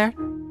happen up there.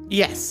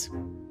 Yes.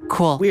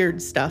 Cool.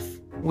 Weird stuff.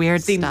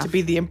 Weird Seemed stuff. to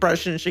be the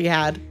impression she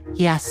had.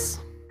 Yes.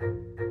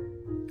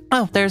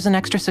 Oh, there's an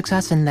extra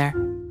success in there.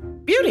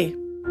 Beauty.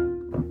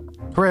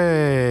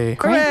 Hooray!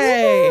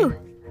 Hooray.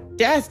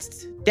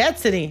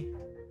 Destiny.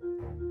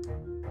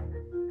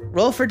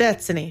 Roll for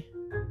destiny.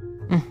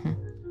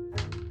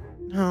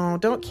 No,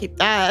 don't keep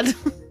that.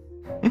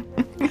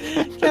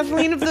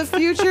 Kathleen of the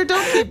future,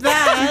 don't keep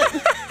that.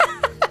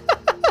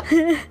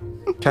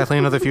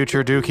 Kathleen of the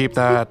future, do keep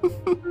that.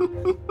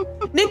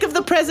 Nick of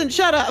the present,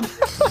 shut up.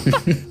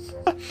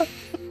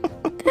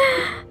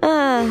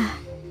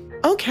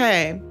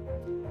 Okay.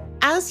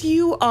 As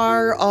you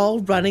are all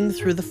running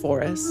through the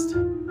forest,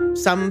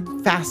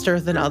 some faster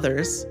than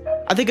others,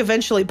 I think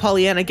eventually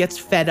Pollyanna gets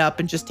fed up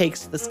and just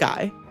takes to the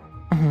sky.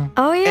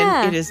 Oh,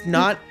 yeah. And it is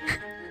not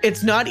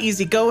It's not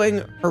easy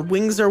going. Her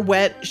wings are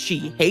wet.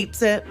 She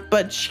hates it,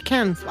 but she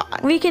can fly.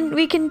 We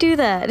can do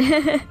that.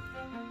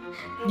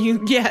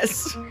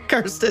 Yes,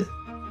 Kirsten.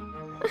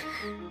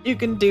 You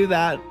can do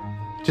that.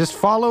 Just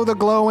follow the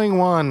glowing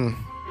one.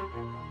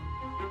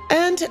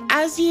 And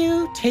as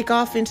you take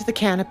off into the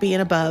canopy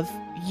and above,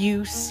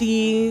 you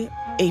see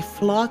a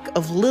flock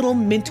of little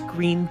mint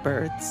green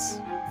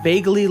birds,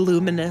 vaguely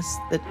luminous,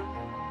 that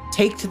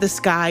take to the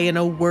sky in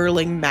a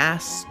whirling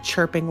mass,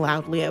 chirping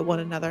loudly at one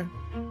another.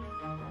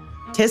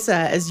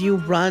 Tissa, as you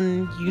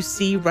run, you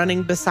see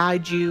running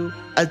beside you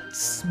a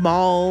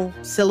small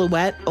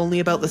silhouette,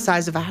 only about the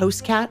size of a house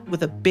cat,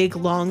 with a big,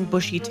 long,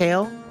 bushy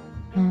tail.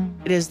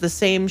 It is the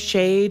same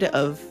shade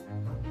of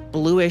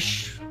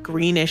bluish,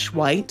 greenish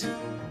white.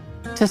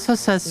 Tissa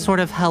says sort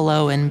of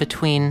hello in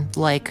between,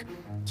 like,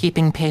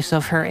 keeping pace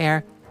of her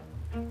air.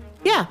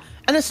 Yeah,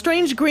 and a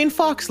strange green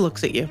fox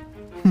looks at you.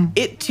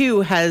 It,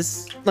 too,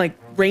 has, like,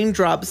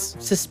 raindrops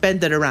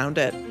suspended around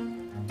it.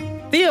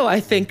 Theo, I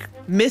think,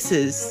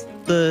 misses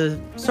the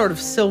sort of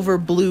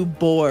silver-blue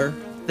boar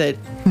that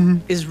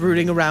is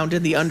rooting around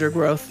in the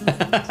undergrowth.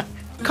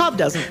 Cobb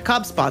doesn't.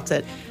 Cobb spots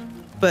it.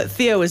 But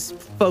Theo is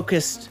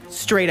focused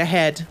straight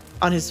ahead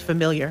on his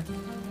familiar.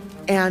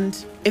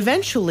 And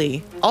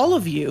eventually, all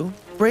of you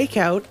break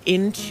out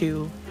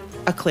into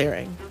a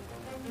clearing.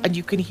 And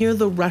you can hear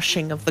the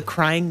rushing of the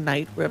crying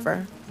night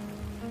river.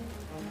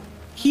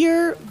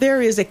 Here,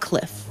 there is a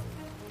cliff.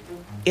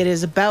 It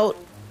is about,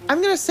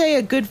 I'm going to say,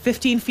 a good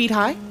 15 feet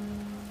high.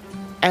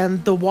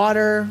 And the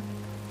water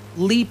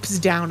leaps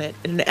down it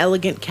in an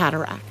elegant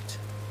cataract.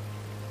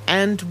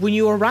 And when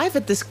you arrive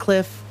at this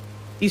cliff,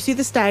 you see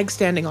the stag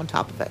standing on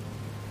top of it.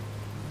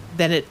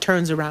 Then it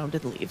turns around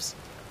and leaves.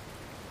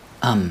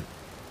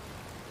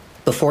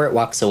 Before it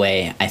walks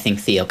away, I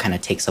think Theo kind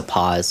of takes a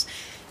pause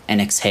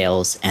and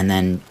exhales, and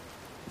then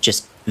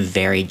just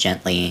very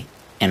gently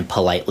and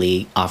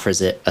politely offers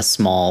it a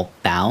small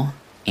bow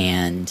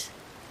and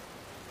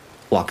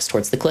walks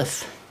towards the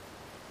cliff.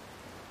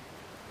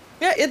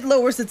 Yeah, it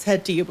lowers its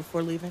head to you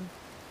before leaving.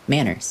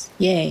 Manners.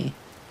 Yay.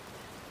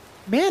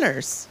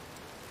 Manners.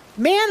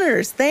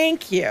 Manners,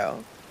 thank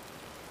you.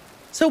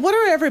 So what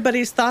are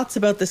everybody's thoughts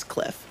about this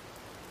cliff?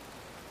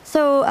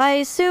 So I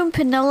assume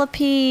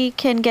Penelope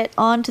can get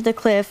onto the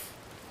cliff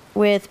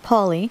with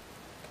Polly.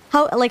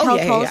 How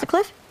tall is the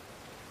cliff?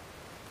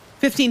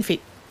 15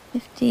 feet.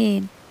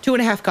 15.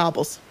 2.5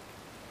 gobbles.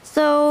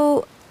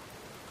 So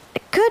I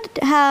could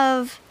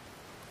have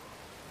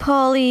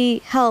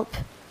Polly help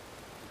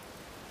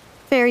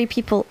ferry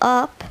people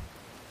up.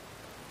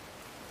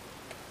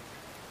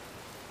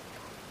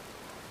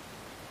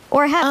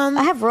 Or I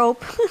have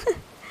rope.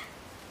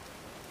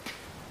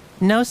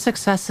 No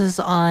successes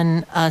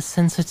on a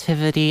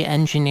sensitivity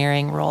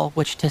engineering roll,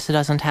 which Tissa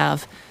doesn't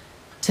have.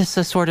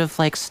 Tissa sort of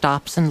like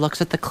stops and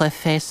looks at the cliff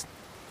face.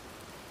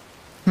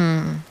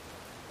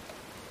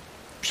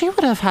 She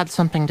would have had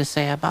something to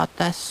say about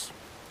this.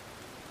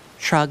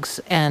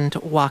 Shrugs and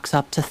walks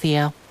up to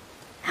Theo.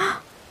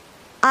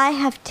 I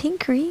have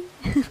tinkering.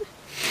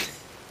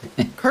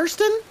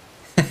 Kirsten?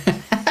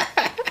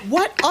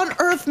 What on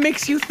earth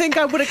makes you think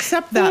I would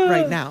accept that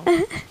right now?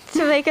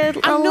 To make a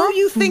I know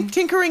you think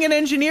tinkering and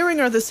engineering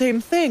are the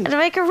same thing. To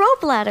make a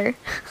rope ladder.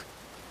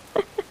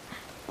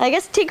 I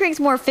guess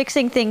tinkering's more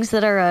fixing things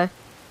that are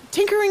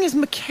Tinkering is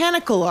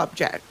mechanical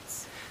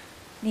objects.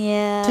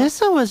 Yeah.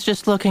 Tissa was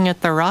just looking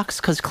at the rocks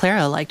because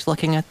Clara liked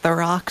looking at the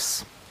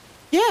rocks.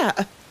 Yeah.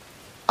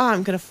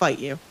 I'm gonna fight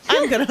you.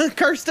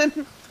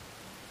 Kirsten.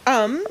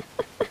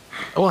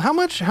 Well, how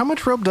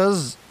much rope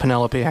does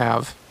Penelope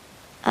have?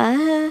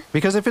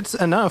 Because if it's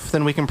enough,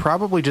 then we can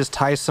probably just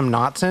tie some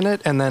knots in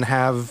it and then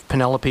have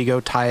Penelope go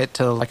tie it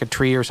to like a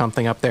tree or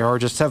something up there, or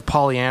just have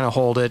Pollyanna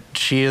hold it.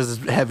 She is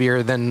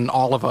heavier than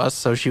all of us,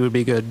 so she would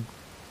be good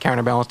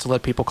counterbalance to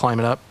let people climb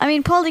it up. I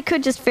mean, Polly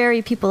could just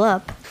ferry people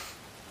up.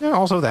 Yeah,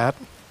 also that.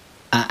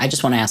 I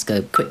just want to ask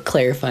a quick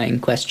clarifying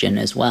question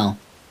as well.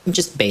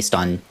 Just based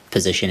on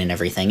position and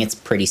everything, it's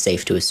pretty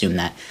safe to assume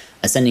that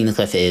ascending the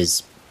cliff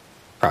is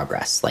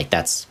progress. Like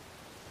that's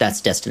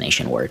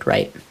destination word,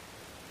 right?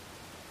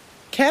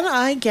 Can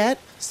I get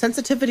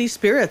sensitivity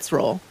spirits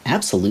roll?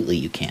 Absolutely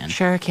you can.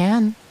 Sure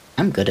can.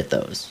 I'm good at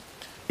those.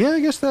 Yeah, I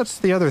guess that's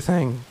the other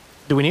thing.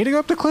 Do we need to go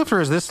up the cliff, or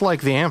is this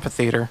like the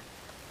amphitheater?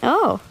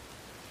 Oh.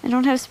 I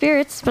don't have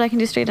spirits, but I can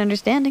do straight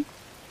understanding.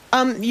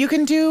 You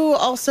can do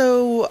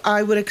also,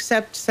 I would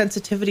accept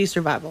sensitivity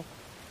survival.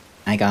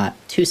 I got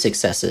 2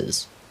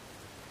 successes.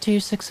 2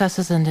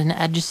 successes and an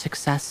edge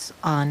success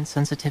on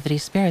sensitivity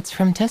spirits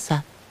from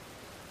Tissa.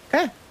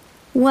 Okay.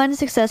 1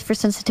 success for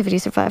sensitivity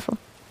survival.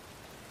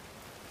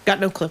 Got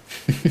no clue.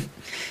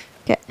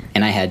 Okay.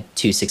 And I had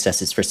 2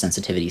 successes for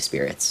sensitivity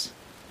spirits.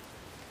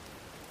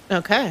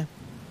 Okay.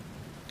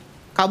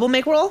 Cobb will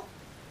make roll?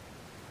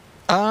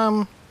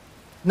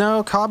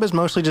 No, Cobb is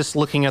mostly just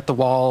looking at the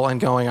wall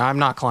and going, I'm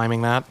not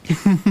climbing that.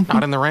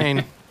 Not in the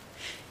rain.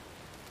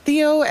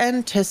 Theo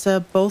and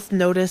Tissa both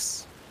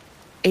notice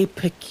a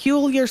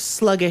peculiar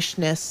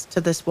sluggishness to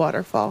this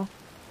waterfall,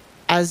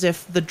 as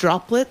if the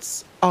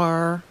droplets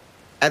are,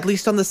 at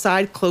least on the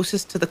side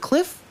closest to the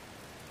cliff,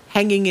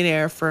 hanging in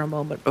air for a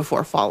moment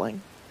before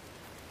falling.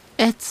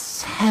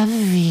 It's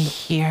heavy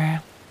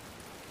here.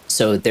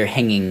 So they're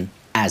hanging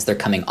as they're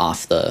coming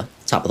off the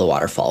top of the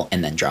waterfall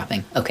and then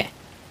dropping. Okay.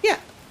 Yeah.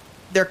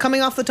 They're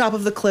coming off the top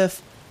of the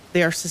cliff.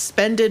 They are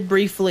suspended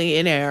briefly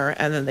in air,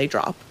 and then they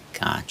drop.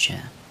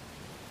 Gotcha.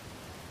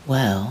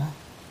 Well,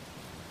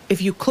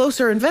 If you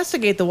closer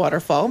investigate the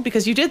waterfall,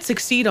 because you did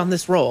succeed on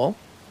this roll,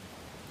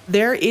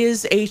 there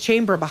is a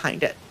chamber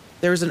behind it.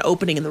 There's an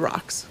opening in the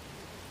rocks.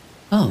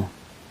 oh.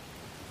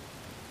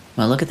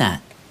 Well, look at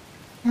that.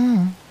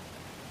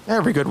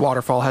 Every good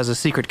waterfall has a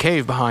secret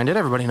cave behind it.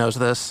 Everybody knows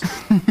this.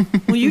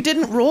 Well, you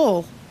didn't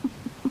roll,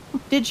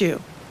 did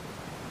you?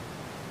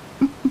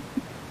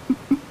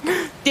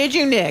 Did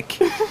you, Nick?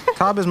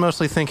 Cobb is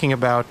mostly thinking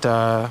about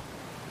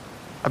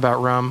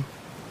rum.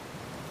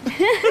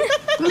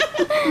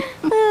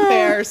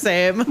 Fair,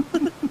 same.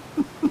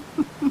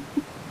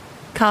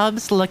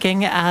 Cobb's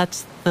looking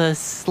at the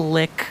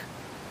slick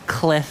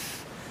cliff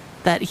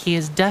that he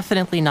is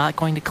definitely not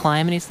going to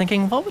climb, and he's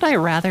thinking, what would I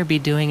rather be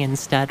doing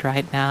instead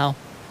right now?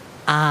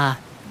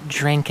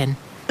 Drinking.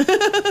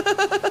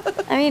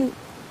 I mean,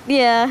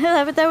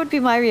 yeah, that would be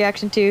my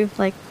reaction too.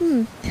 Like,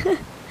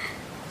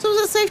 So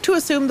is it safe to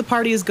assume the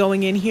party is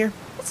going in here?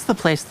 It's the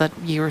place that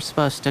you were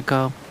supposed to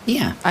go.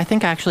 Yeah. I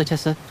think actually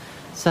Tissa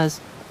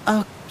says,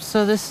 oh,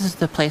 so this is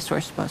the place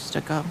we're supposed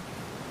to go.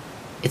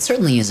 It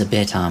certainly is a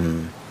bit,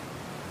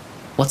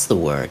 what's the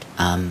word?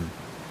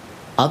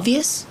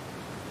 Obvious?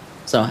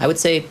 So I would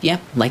say, yeah,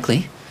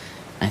 likely.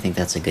 I think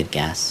that's a good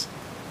guess.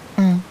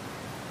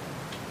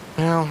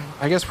 Well,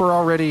 I guess we're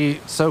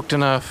already soaked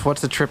enough.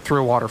 What's the trip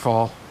through a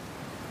waterfall?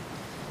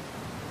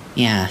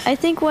 Yeah. I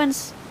think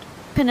once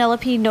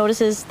Penelope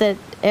notices that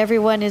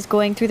everyone is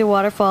going through the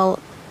waterfall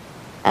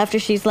after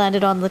she's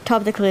landed on the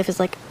top of the cliff, is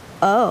like,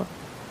 oh,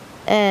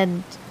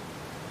 and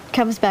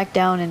comes back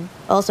down and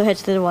also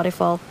heads to the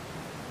waterfall.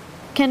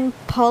 Can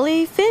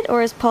Polly fit,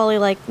 or is Polly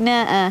like,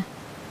 nah?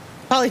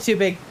 Polly too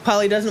big.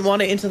 Polly doesn't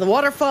want it into the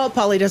waterfall.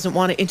 Polly doesn't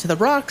want it into the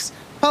rocks.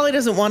 Polly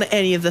doesn't want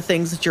any of the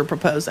things that you're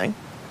proposing.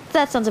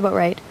 That sounds about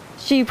right.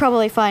 She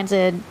probably finds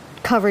a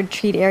covered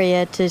treat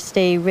area to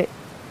stay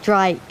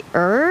drier,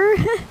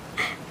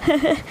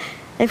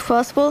 if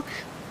possible.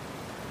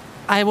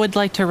 I would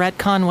like to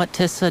retcon what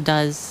Tissa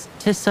does.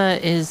 Tissa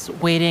is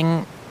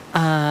waiting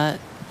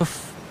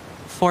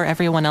for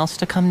everyone else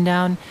to come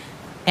down,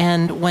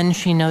 and when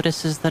she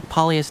notices that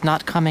Polly is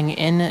not coming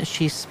in,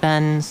 she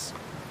spends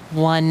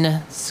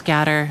one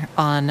scatter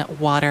on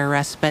water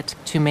respite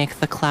to make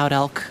the Cloud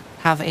Elk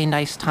have a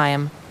nice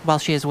time while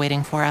she is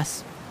waiting for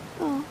us.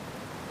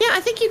 Yeah, I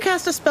think you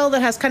cast a spell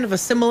that has kind of a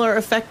similar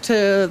effect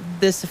to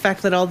this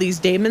effect that all these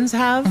daemons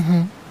have,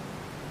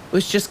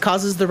 which just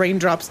causes the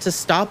raindrops to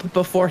stop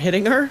before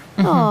hitting her.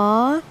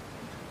 Aww.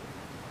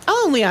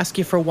 I'll only ask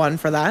you for one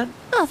for that.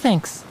 Oh,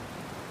 thanks.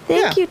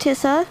 Thank you,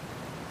 Tissa.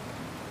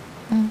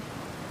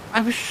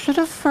 I should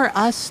have for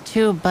us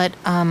too, but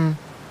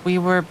we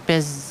were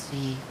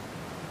busy.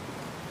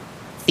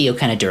 Theo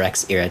kind of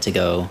directs Ira to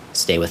go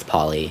stay with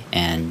Polly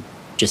and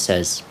just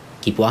says,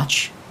 keep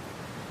watch.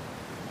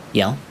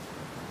 Yell.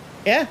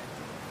 Yeah.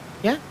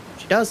 Yeah,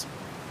 she does.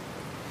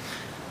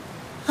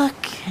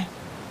 Okay.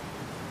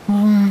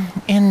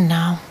 In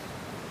now.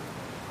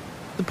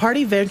 The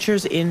party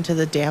ventures into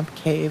the damp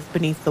cave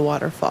beneath the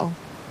waterfall.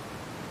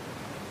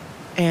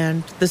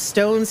 And the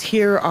stones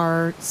here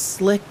are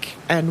slick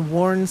and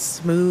worn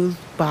smooth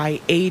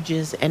by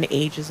ages and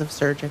ages of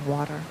surging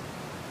water.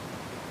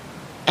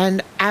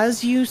 And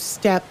as you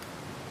step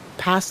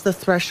past the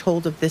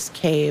threshold of this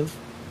cave,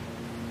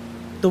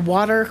 the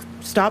water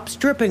stops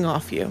dripping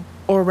off you,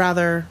 or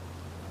rather,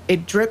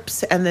 it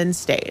drips and then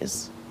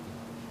stays,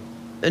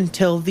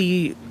 until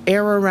the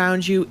air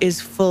around you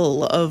is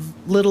full of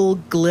little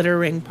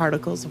glittering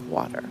particles of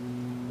water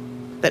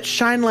that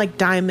shine like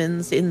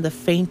diamonds in the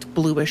faint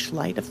bluish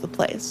light of the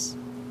place.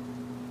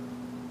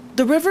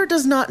 The river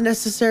does not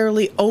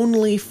necessarily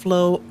only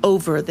flow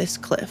over this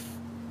cliff.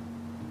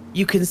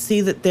 You can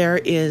see that there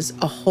is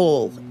a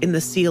hole in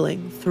the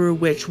ceiling through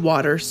which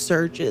water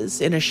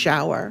surges in a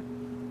shower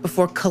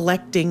before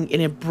collecting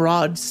in a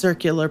broad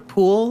circular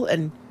pool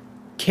and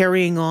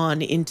carrying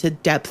on into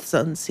depths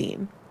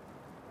unseen.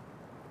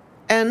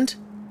 And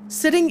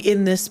sitting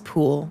in this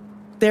pool,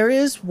 there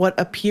is what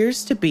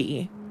appears to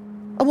be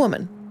a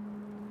woman.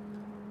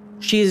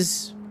 She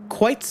is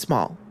quite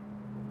small,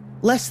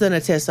 less than a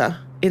Tissa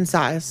in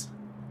size,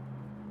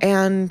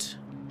 and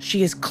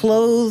she is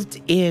clothed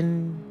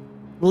in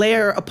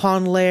layer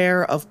upon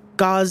layer of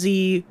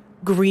gauzy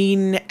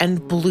green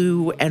and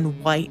blue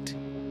and white.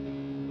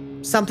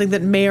 Something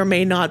that may or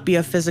may not be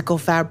a physical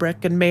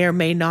fabric and may or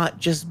may not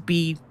just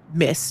be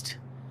mist.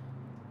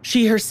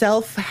 She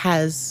herself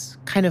has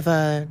kind of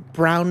a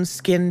brown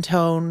skin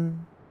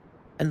tone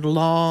and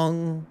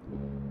long,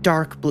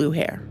 dark blue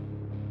hair.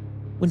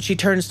 When she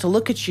turns to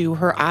look at you,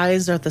 her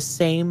eyes are the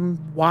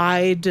same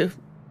wide,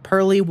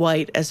 pearly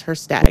white as her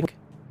stag.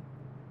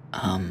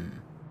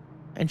 And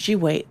she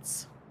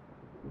waits.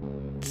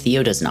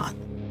 Theo does not.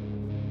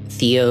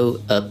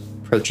 Theo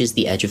approaches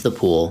the edge of the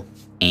pool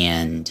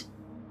and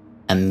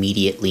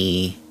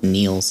immediately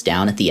kneels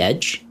down at the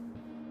edge,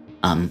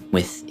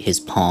 with his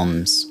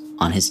palms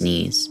on his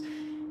knees,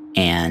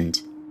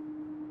 and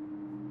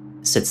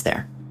sits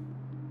there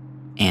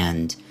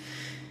and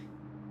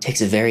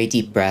takes a very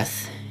deep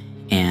breath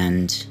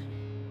and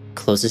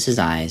closes his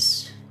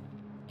eyes,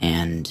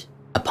 and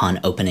upon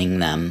opening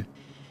them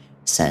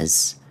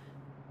says,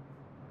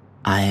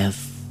 I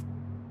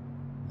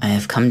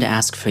have come to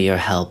ask for your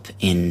help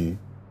in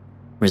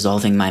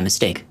resolving my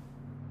mistake.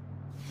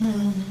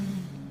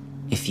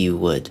 If you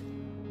would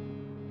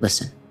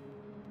listen.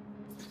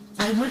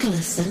 I would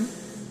listen.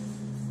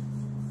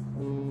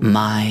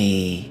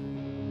 My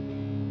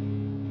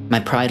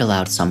pride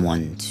allowed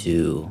someone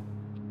to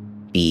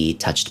be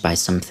touched by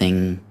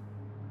something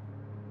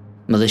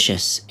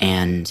malicious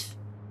and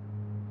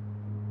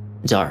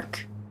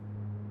dark,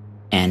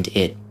 and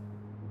it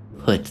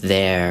put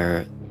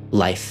their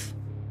life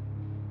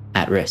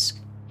at risk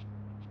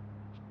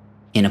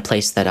in a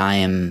place that I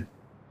am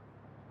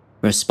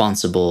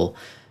responsible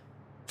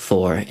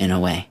for, in a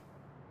way.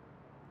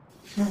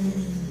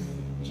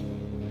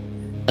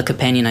 A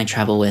companion I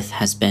travel with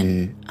has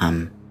been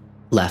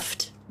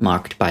left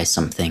marked by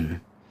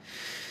something,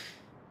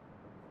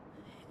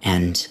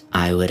 and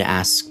I would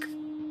ask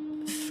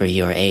for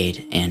your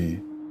aid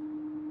in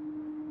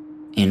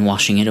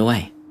washing it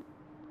away.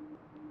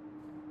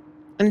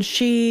 And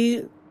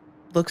she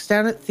looks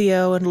down at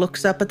Theo and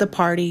looks up at the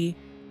party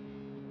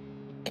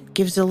and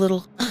gives a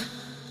little,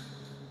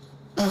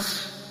 Ugh,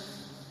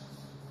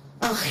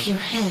 your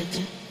head.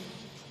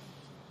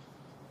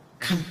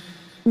 Come.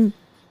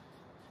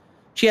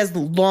 She has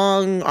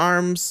long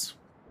arms,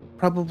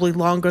 probably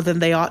longer than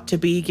they ought to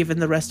be given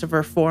the rest of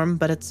her form,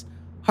 but it's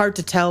hard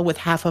to tell with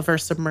half of her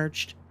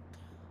submerged.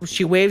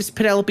 She waves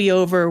Penelope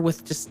over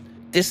with just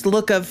this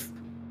look of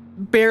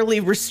barely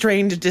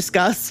restrained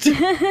disgust.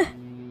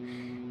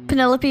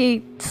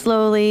 Penelope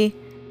slowly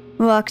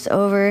walks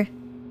over,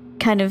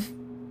 kind of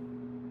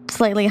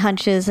slightly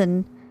hunches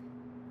and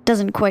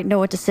doesn't quite know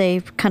what to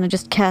say, kind of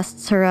just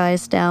casts her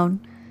eyes down.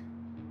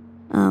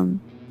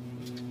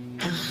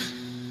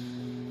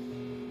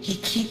 He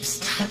keeps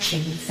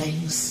touching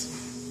things.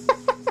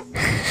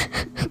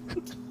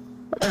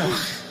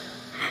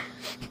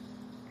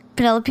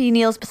 Penelope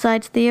kneels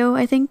beside Theo,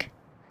 I think.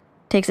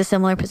 Takes a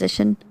similar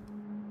position.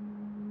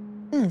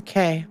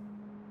 Okay.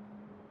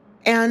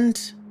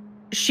 And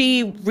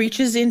she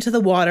reaches into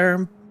the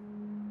water,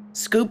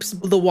 scoops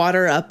the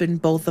water up in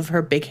both of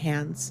her big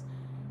hands,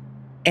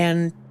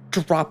 and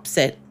drops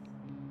it.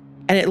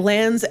 And it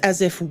lands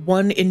as if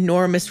one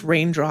enormous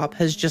raindrop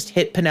has just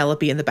hit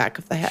Penelope in the back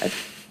of the head.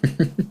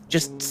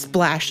 Just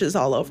splashes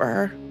all over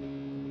her.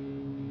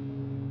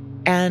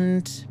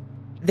 And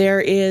there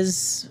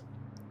is,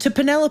 to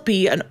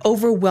Penelope, an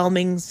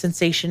overwhelming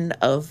sensation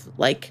of,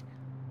 like,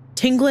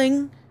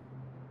 tingling.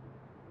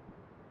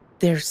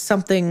 There's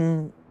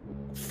something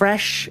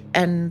fresh,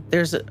 and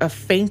there's a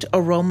faint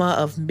aroma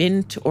of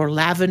mint or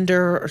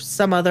lavender or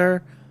some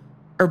other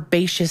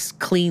herbaceous,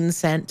 clean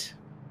scent.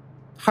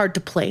 Hard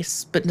to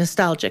place, but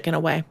nostalgic in a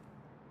way.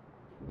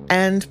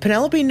 And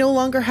Penelope no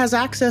longer has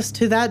access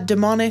to that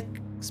demonic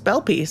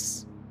spell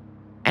piece.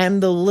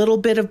 And the little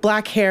bit of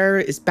black hair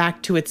is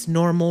back to its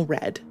normal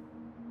red.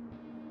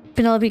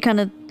 Penelope kind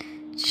of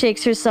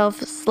shakes herself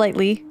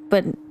slightly,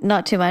 but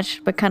not too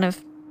much, but kind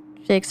of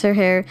shakes her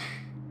hair,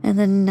 and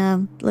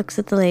then looks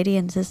at the lady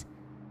and says,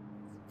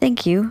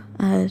 "Thank you.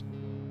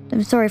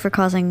 I'm sorry for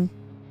causing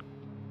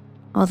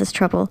all this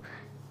trouble."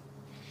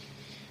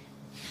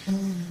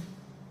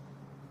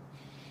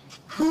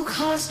 Who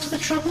caused the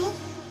trouble?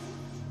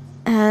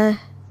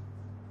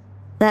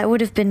 That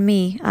would have been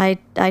me. I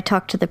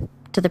talked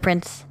to the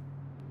prince.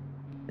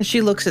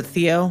 She looks at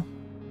Theo.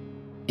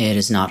 It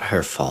is not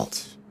her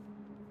fault.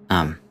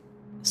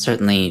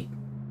 Certainly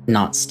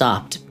not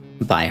stopped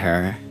by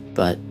her,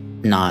 but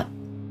not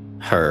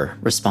her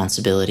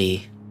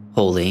responsibility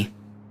wholly.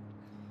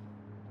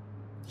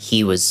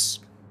 He was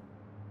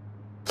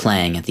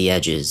playing at the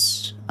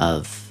edges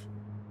of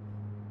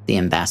the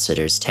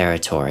ambassador's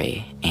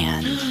territory,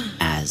 and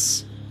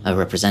as a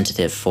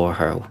representative for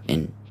her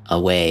in a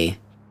way,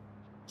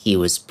 he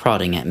was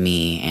prodding at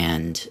me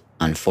and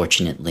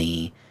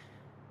unfortunately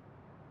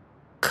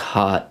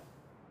caught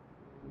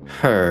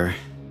her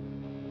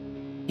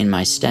in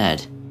my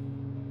stead.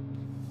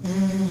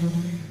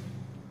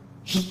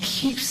 He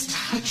keeps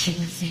touching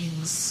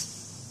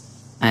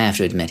things. I have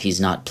to admit, he's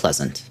not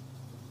pleasant.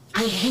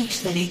 I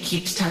hate that he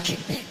keeps touching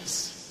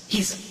things.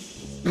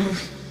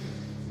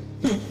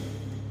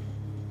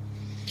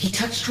 He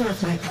touched one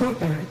of my poor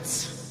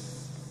birds.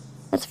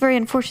 That's very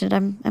unfortunate.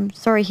 I'm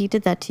sorry he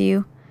did that to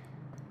you.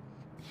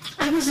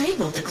 I was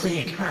able to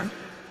clean her.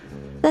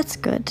 That's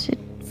good. It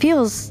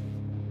feels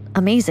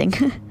amazing,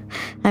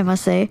 I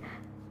must say.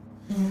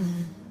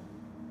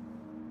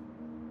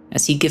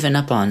 Has he given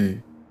up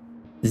on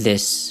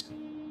this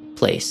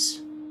place,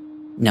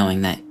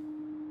 knowing that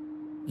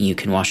you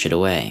can wash it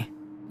away?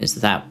 Is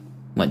that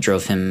what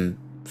drove him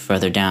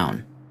further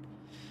down?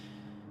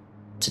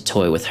 To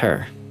toy with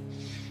her?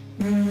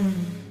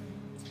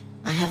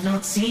 I have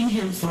not seen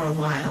him for a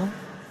while.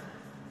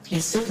 He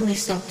has certainly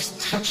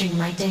stopped touching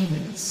my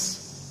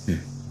demons.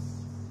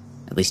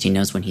 At least he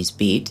knows when he's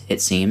beat,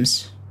 it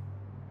seems.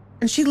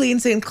 And she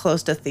leans in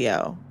close to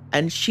Theo,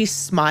 and she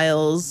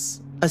smiles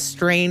a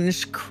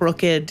strange,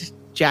 crooked,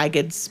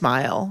 jagged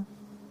smile.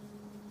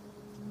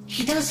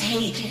 He does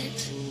hate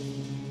it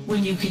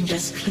when you can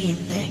just clean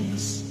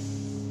things.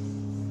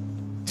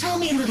 Tell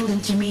me, little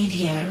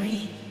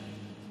intermediary,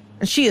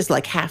 And she is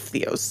like half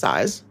Theo's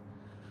size.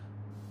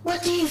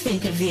 what do you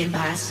think of the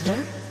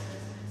ambassador?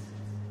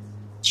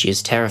 She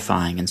is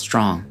terrifying and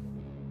strong.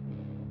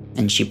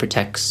 And she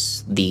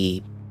protects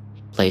the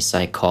place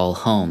I call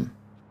home.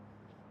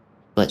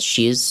 But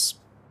she is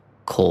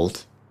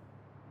cold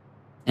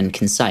and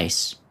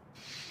concise.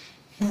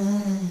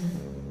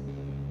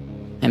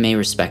 I may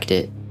respect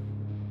it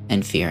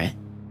and fear it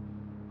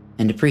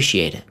and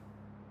appreciate it.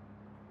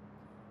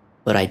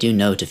 But I do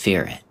know to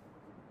fear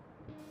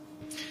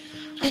it.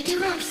 I do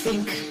not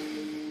think,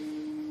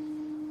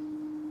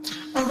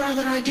 or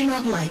rather I do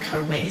not like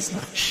her ways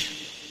much.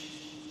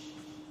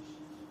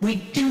 We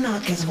do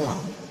not get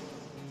along.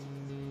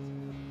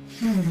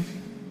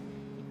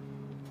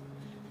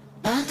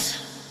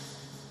 But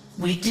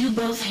we do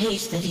both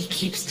hate that he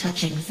keeps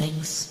touching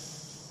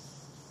things.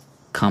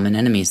 Common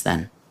enemies,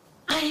 then.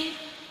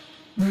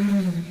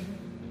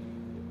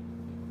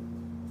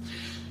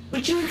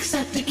 Would you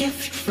accept a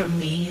gift from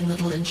me,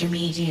 little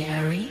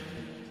intermediary?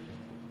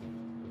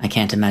 I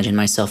can't imagine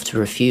myself to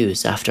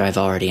refuse after I've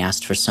already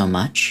asked for so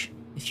much.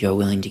 If you're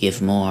willing to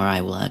give more,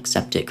 I will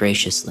accept it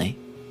graciously.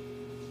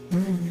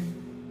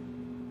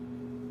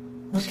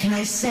 What can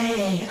I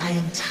say? I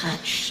am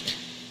touched.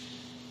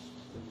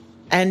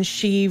 And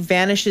she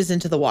vanishes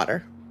into the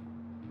water.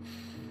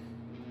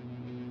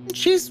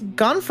 She's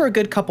gone for a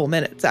good couple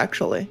minutes,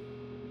 actually.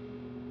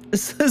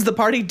 Is the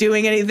party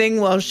doing anything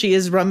while she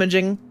is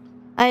rummaging?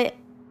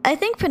 I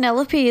think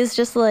Penelope is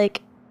just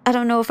like, I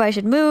don't know if I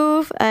should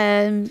move.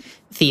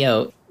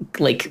 Theo,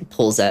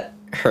 pulls at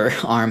her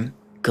arm.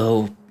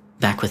 Go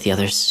back with the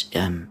others,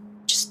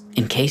 just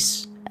in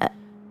case.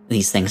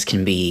 These things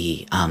can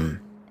be,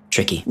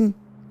 tricky.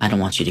 I don't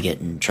want you to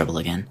get in trouble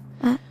again.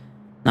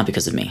 Not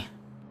because of me.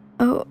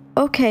 Oh,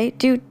 okay.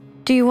 Do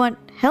you want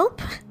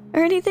help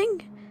or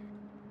anything?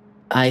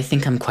 I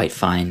think I'm quite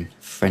fine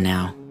for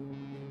now.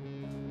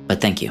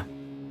 But thank you.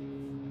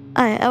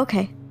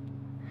 Okay.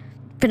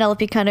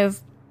 Penelope kind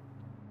of,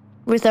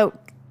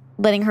 without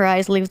letting her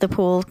eyes leave the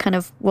pool, kind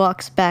of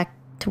walks back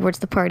towards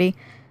the party.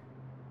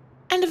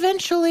 And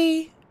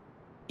eventually,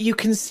 you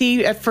can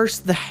see at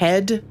first the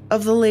head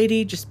of the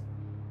lady just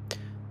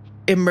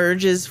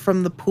emerges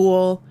from the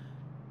pool.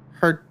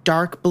 Her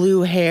dark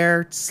blue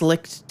hair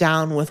slicked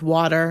down with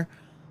water.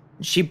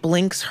 She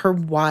blinks her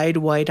wide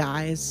white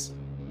eyes.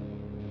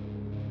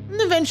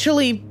 And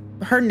eventually,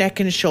 her neck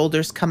and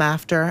shoulders come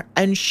after,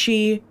 and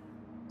she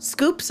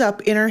scoops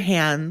up in her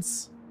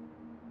hands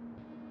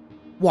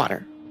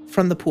water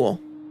from the pool.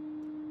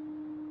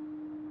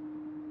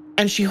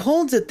 And she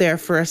holds it there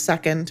for a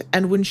second,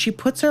 and when she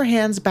puts her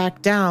hands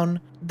back down,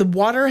 the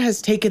water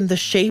has taken the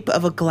shape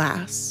of a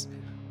glass,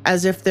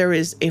 as if there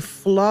is a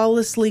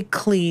flawlessly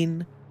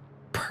clean,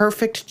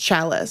 perfect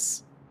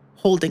chalice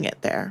holding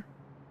it there,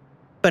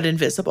 but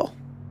invisible.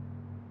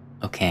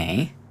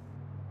 Okay.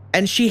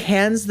 And she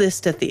hands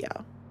this to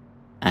Theo.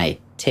 I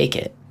take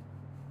it.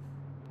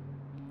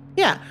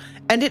 Yeah,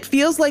 and it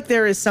feels like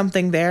there is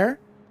something there.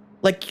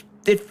 Like,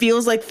 it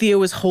feels like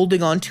Theo is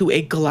holding onto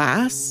a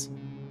glass,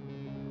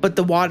 but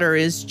the water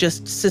is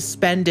just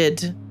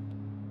suspended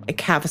like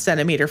half a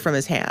centimeter from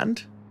his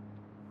hand.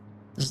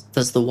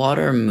 Does the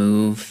water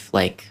move,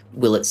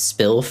 will it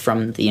spill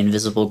from the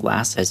invisible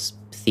glass as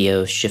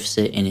Theo shifts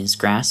it in his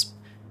grasp?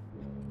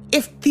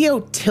 If Theo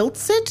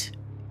tilts it,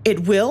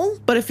 it will,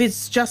 but if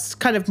it's just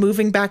kind of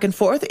moving back and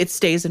forth, it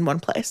stays in one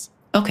place.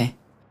 Okay.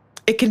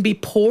 It can be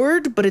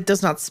poured, but it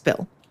does not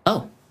spill.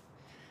 Oh.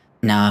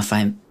 Now, if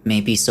I may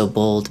be so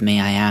bold,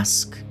 may I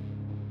ask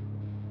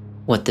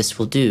what this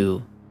will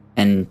do,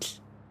 and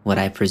what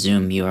I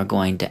presume you are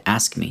going to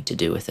ask me to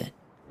do with it?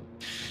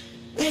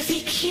 If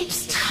he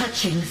keeps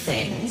touching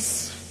things,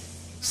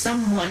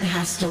 someone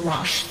has to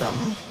wash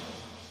them.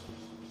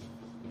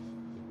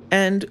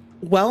 And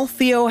while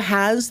Theo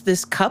has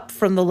this cup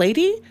from the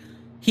lady,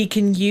 he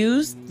can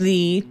use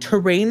the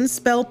terrain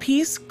spell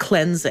piece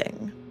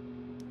Cleansing.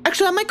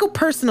 Actually, I might go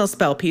personal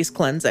spell piece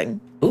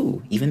Cleansing.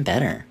 Ooh, even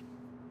better.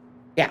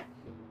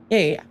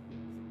 Yeah.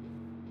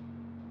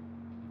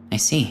 I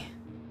see.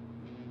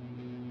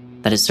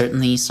 That is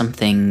certainly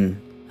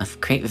something of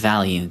great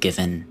value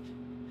given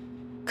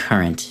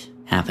current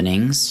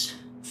happenings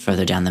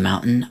further down the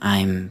mountain.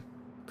 I'm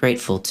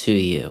grateful to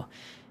you.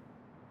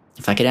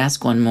 If I could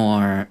ask one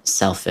more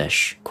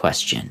selfish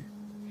question.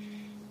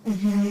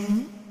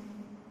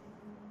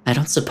 I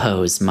don't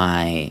suppose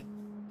my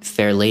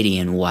fair lady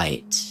in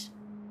white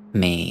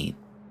may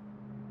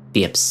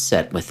be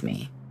upset with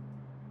me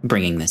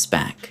bringing this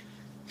back.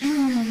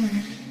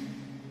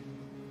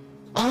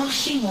 All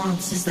she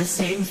wants is the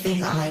same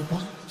thing I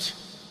want.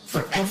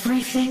 For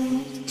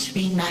everything to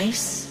be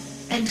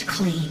nice and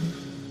clean.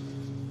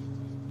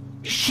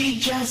 She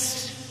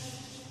just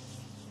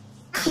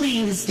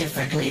cleans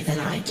differently than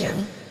I do.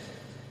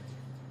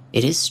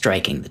 It is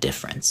striking the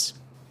difference.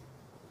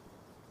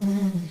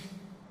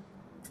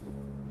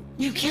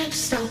 You can't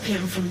stop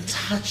him from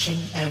touching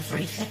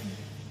everything.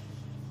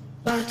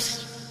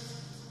 But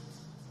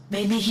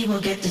maybe he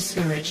will get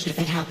discouraged if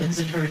it happens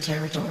in her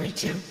territory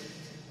too.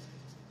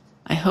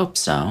 I hope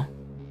so.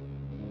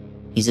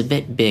 He's a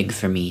bit big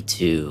for me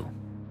to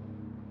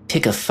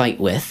pick a fight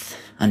with,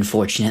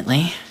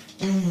 unfortunately.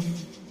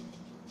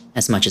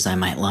 As much as I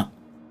might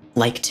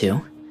like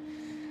to.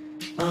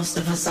 Most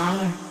of us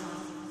are.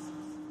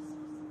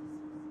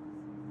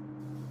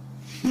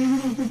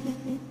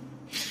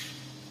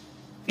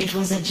 It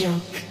was a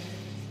joke.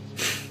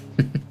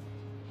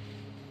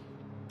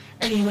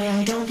 Anyway,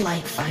 I don't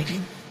like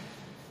fighting.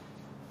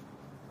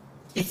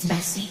 It's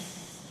messy.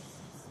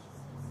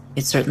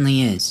 It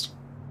certainly is.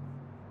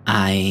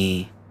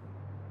 Again,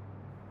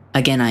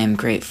 I am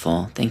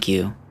grateful. Thank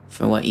you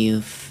for what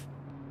you've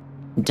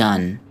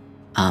done.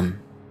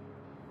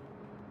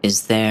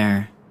 Is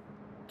there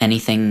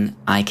anything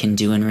I can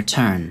do in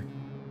return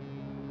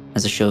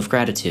as a show of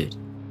gratitude?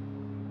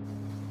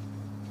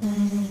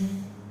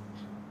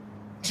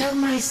 Tell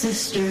my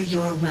sister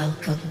you're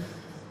welcome.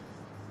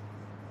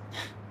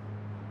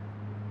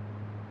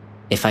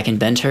 If I can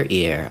bend her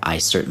ear, I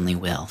certainly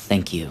will.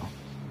 Thank you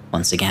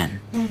once again.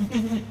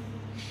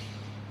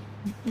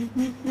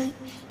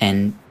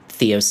 And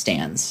Theo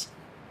stands.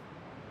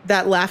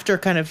 That laughter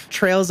kind of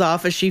trails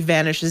off as she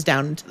vanishes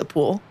down into the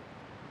pool.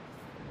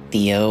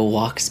 Theo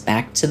walks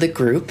back to the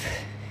group,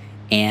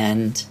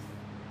 and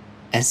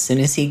as soon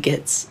as he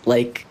gets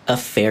like a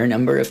fair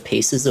number of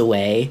paces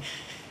away,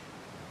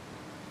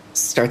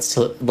 starts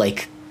to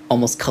like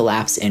almost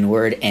collapse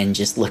inward and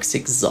just looks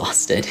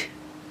exhausted.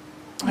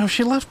 Oh,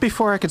 she left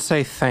before I could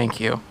say thank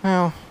you.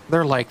 Well,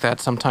 they're like that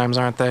sometimes,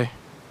 aren't they?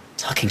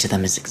 Talking to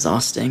them is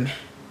exhausting.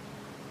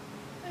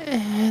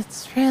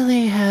 It's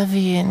really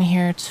heavy in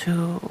here,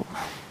 too.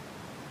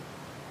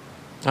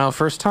 Oh,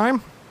 first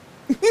time?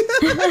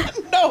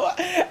 No,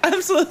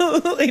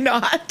 absolutely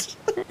not.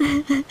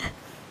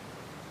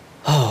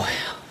 Oh.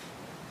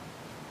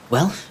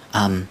 Well,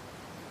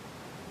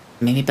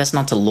 maybe best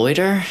not to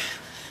loiter.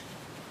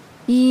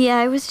 Yeah,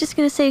 I was just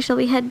gonna say, shall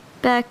we head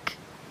back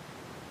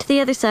to the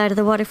other side of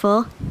the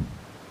waterfall?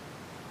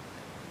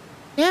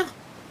 Yeah.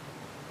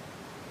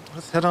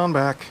 Let's head on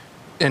back.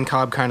 And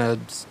Cobb kind of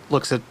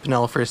looks at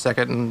Penella for a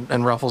second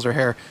and ruffles her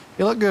hair.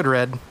 You look good,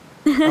 Red.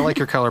 I like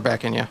your color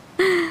back in you.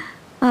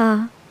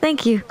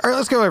 Thank you. All right,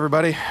 let's go,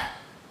 everybody.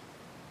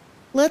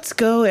 Let's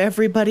go,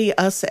 everybody,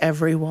 us,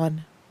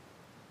 everyone.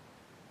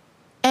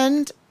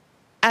 And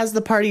as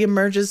the party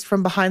emerges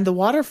from behind the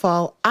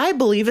waterfall, I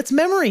believe it's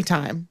memory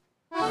time.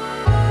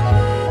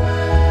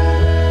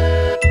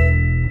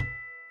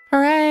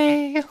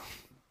 Hooray!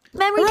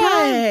 Memory time!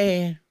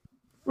 Hooray!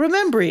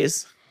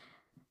 Remembries.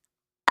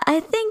 I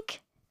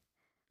think,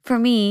 for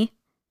me,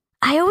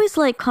 I always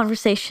like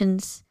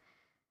conversations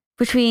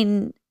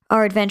between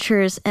our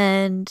adventurers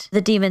and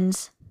the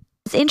demons.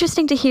 It's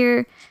interesting to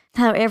hear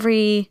how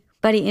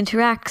everybody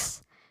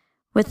interacts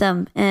with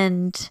them,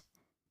 and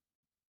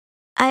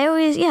I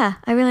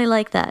really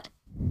like that.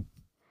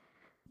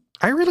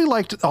 I really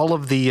liked all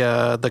of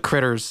the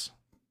critters.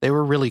 They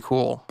were really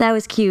cool. That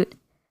was cute.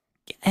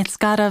 It's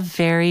got a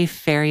very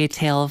fairy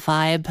tale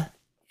vibe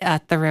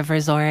at the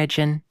river's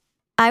origin.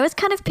 I was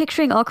kind of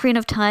picturing Ocarina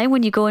of Time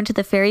when you go into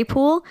the fairy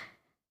pool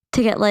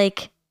to get,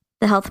 like,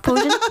 the health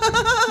potion.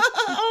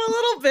 Oh, a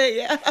little bit,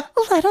 yeah.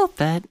 A little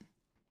bit.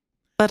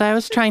 But I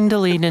was trying to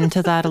lean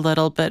into that a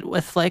little bit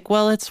with, like,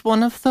 well, it's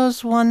one of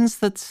those ones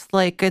that's,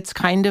 like, it's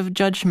kind of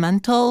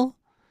judgmental.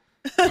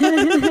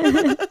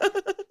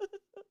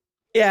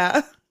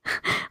 Yeah.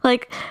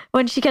 Like,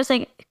 when she kept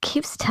saying,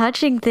 keeps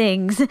touching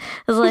things. I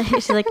was like,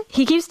 she's like,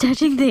 he keeps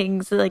touching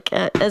things. Like,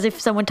 as if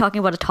someone talking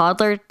about a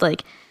toddler,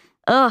 like,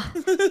 ugh,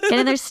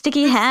 getting their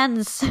sticky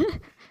hands.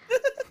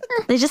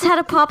 They just had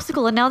a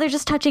popsicle and now they're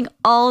just touching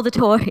all the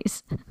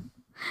toys.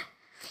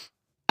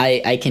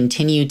 I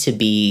continue to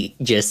be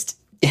just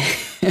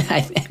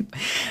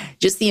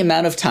just the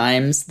amount of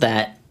times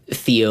that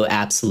Theo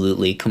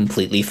absolutely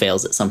completely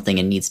fails at something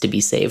and needs to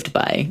be saved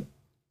by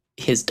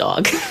his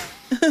dog.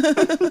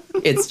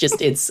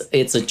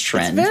 It's a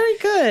trend. It's very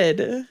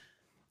good.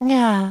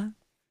 Yeah.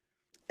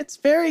 It's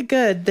very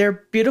good. Their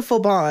beautiful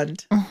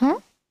bond. Mm-hmm.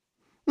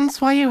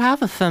 That's why you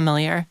have a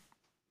familiar.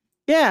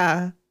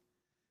 Yeah.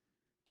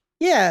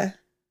 Yeah.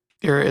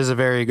 Ira is a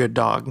very good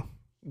dog.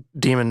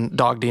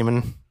 Dog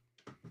demon.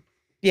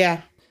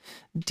 Yeah.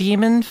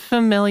 Demon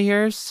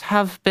familiars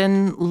have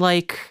been,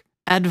 like,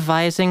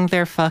 advising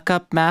their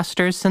fuck-up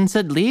masters since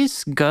at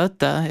least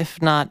Goethe, if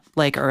not,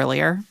 like,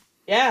 earlier.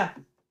 Yeah.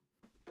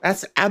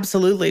 That's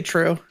absolutely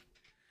true.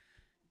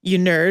 You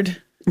nerd.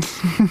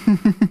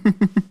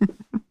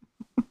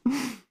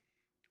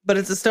 But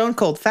it's a stone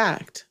cold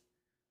fact.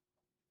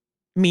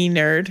 Me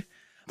nerd.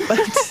 But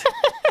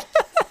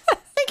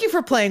thank you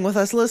for playing with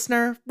us,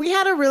 listener. We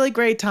had a really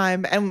great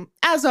time. And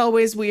as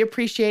always, we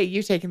appreciate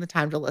you taking the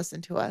time to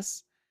listen to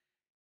us.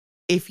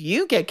 If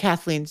you get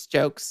Kathleen's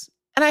jokes,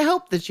 and I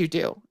hope that you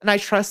do, and I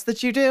trust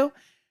that you do,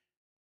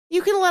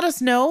 You can let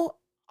us know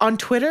on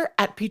Twitter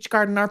at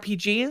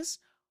peachgardenrpgs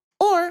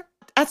or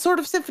at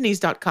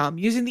swordofsymphonies.com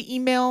using the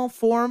email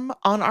form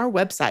on our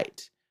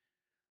website.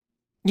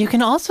 You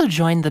can also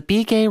join the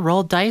Be Gay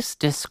Roll Dice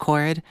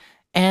Discord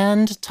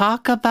and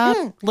talk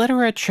about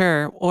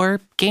literature or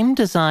game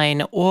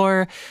design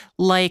or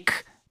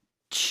like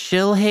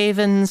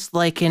Chillhaven's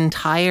like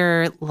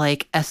entire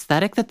like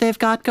aesthetic that they've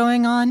got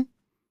going on.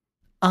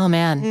 Oh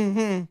man.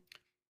 Mm-hmm.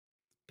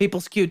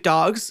 People's cute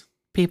dogs.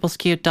 People's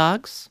cute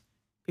dogs.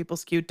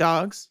 People's cute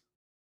dogs.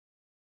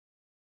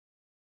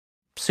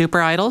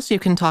 Super idols. You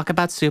can talk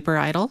about super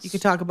idols. You can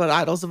talk about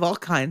idols of all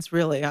kinds,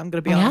 really. I'm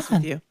going to be honest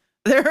with you.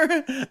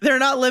 They're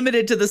not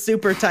limited to the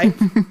super type.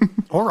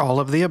 Or all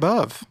of the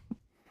above.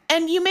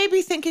 And you may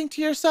be thinking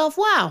to yourself,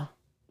 wow,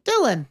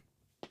 Dylan,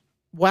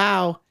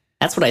 wow.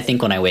 That's what I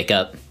think when I wake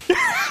up.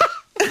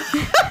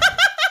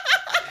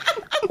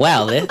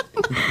 Wow,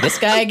 this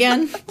guy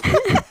again?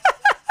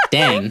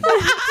 Dang.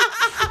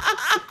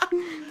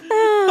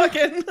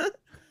 Fucking.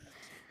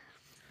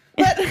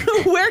 But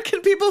where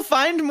can people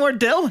find more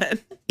Dylan?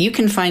 You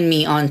can find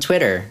me on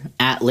Twitter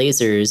at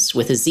lasers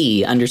with a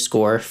Z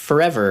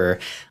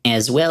 _forever,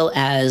 as well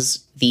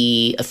as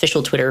the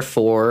official Twitter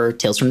for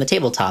Tales from the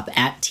Tabletop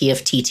at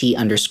TFTT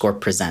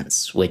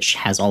 _presents, which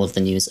has all of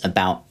the news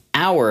about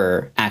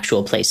our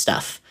actual play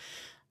stuff.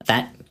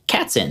 That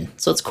Cat's in,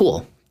 so it's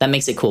cool. That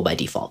makes it cool by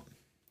default.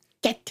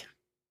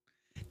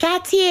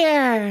 Cat's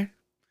here.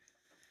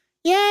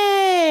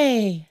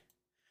 Yay.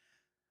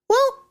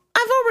 Well,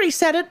 I've already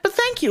said it, but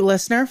thank you,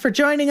 listener, for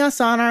joining us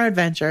on our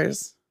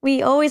adventures.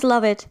 We always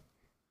love it.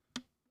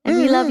 And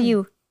we love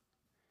you.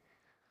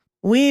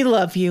 We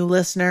love you,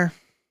 listener.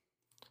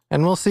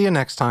 And we'll see you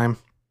next time.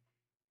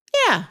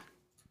 Yeah.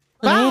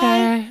 Later.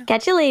 Bye.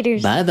 Catch you later.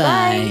 Bye-bye.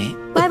 Bye.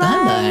 Bye-bye.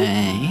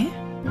 Bye-bye.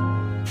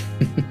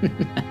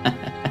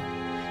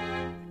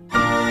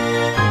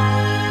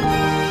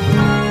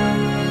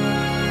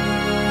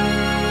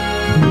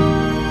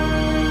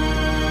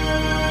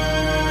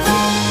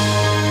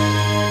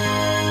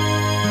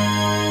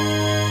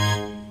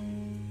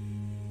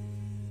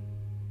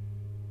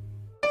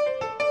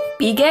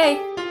 Be gay.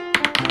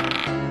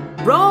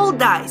 Roll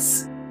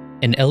dice.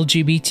 An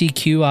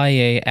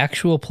LGBTQIA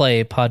actual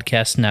play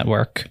podcast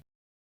network.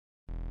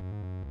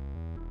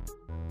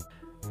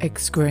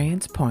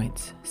 Experience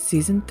Points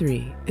Season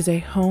 3 is a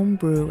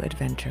homebrew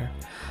adventure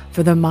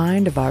for the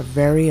mind of our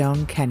very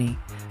own Kenny,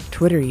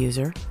 Twitter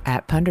user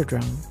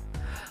 @Punderdrone,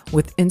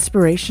 with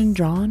inspiration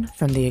drawn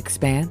from The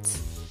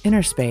Expanse,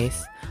 Inner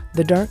Space,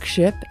 The Dark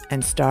Ship,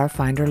 and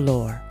Starfinder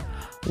lore.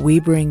 We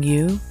bring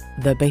you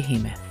The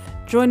Behemoth.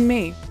 Join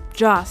me,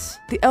 Joss,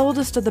 the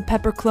eldest of the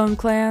Pepperclone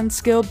clan,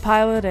 skilled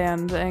pilot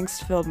and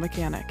angst-filled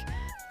mechanic.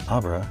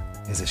 Abra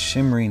is a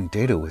shimmering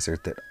data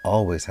wizard that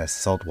always has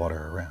salt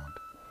water around,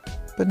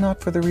 but not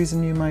for the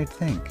reason you might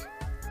think.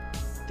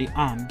 The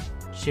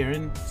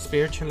Sharon,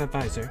 spiritual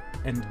advisor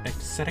and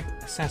ascetic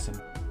assassin.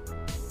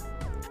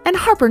 And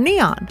Harper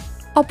Neon,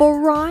 a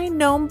Borai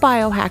gnome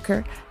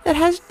biohacker that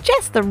has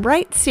just the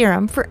right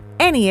serum for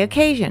any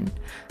occasion,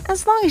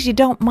 as long as you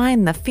don't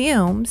mind the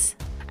fumes.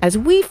 As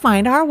we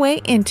find our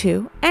way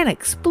into and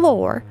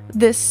explore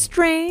this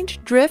strange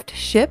drift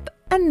ship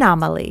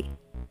anomaly.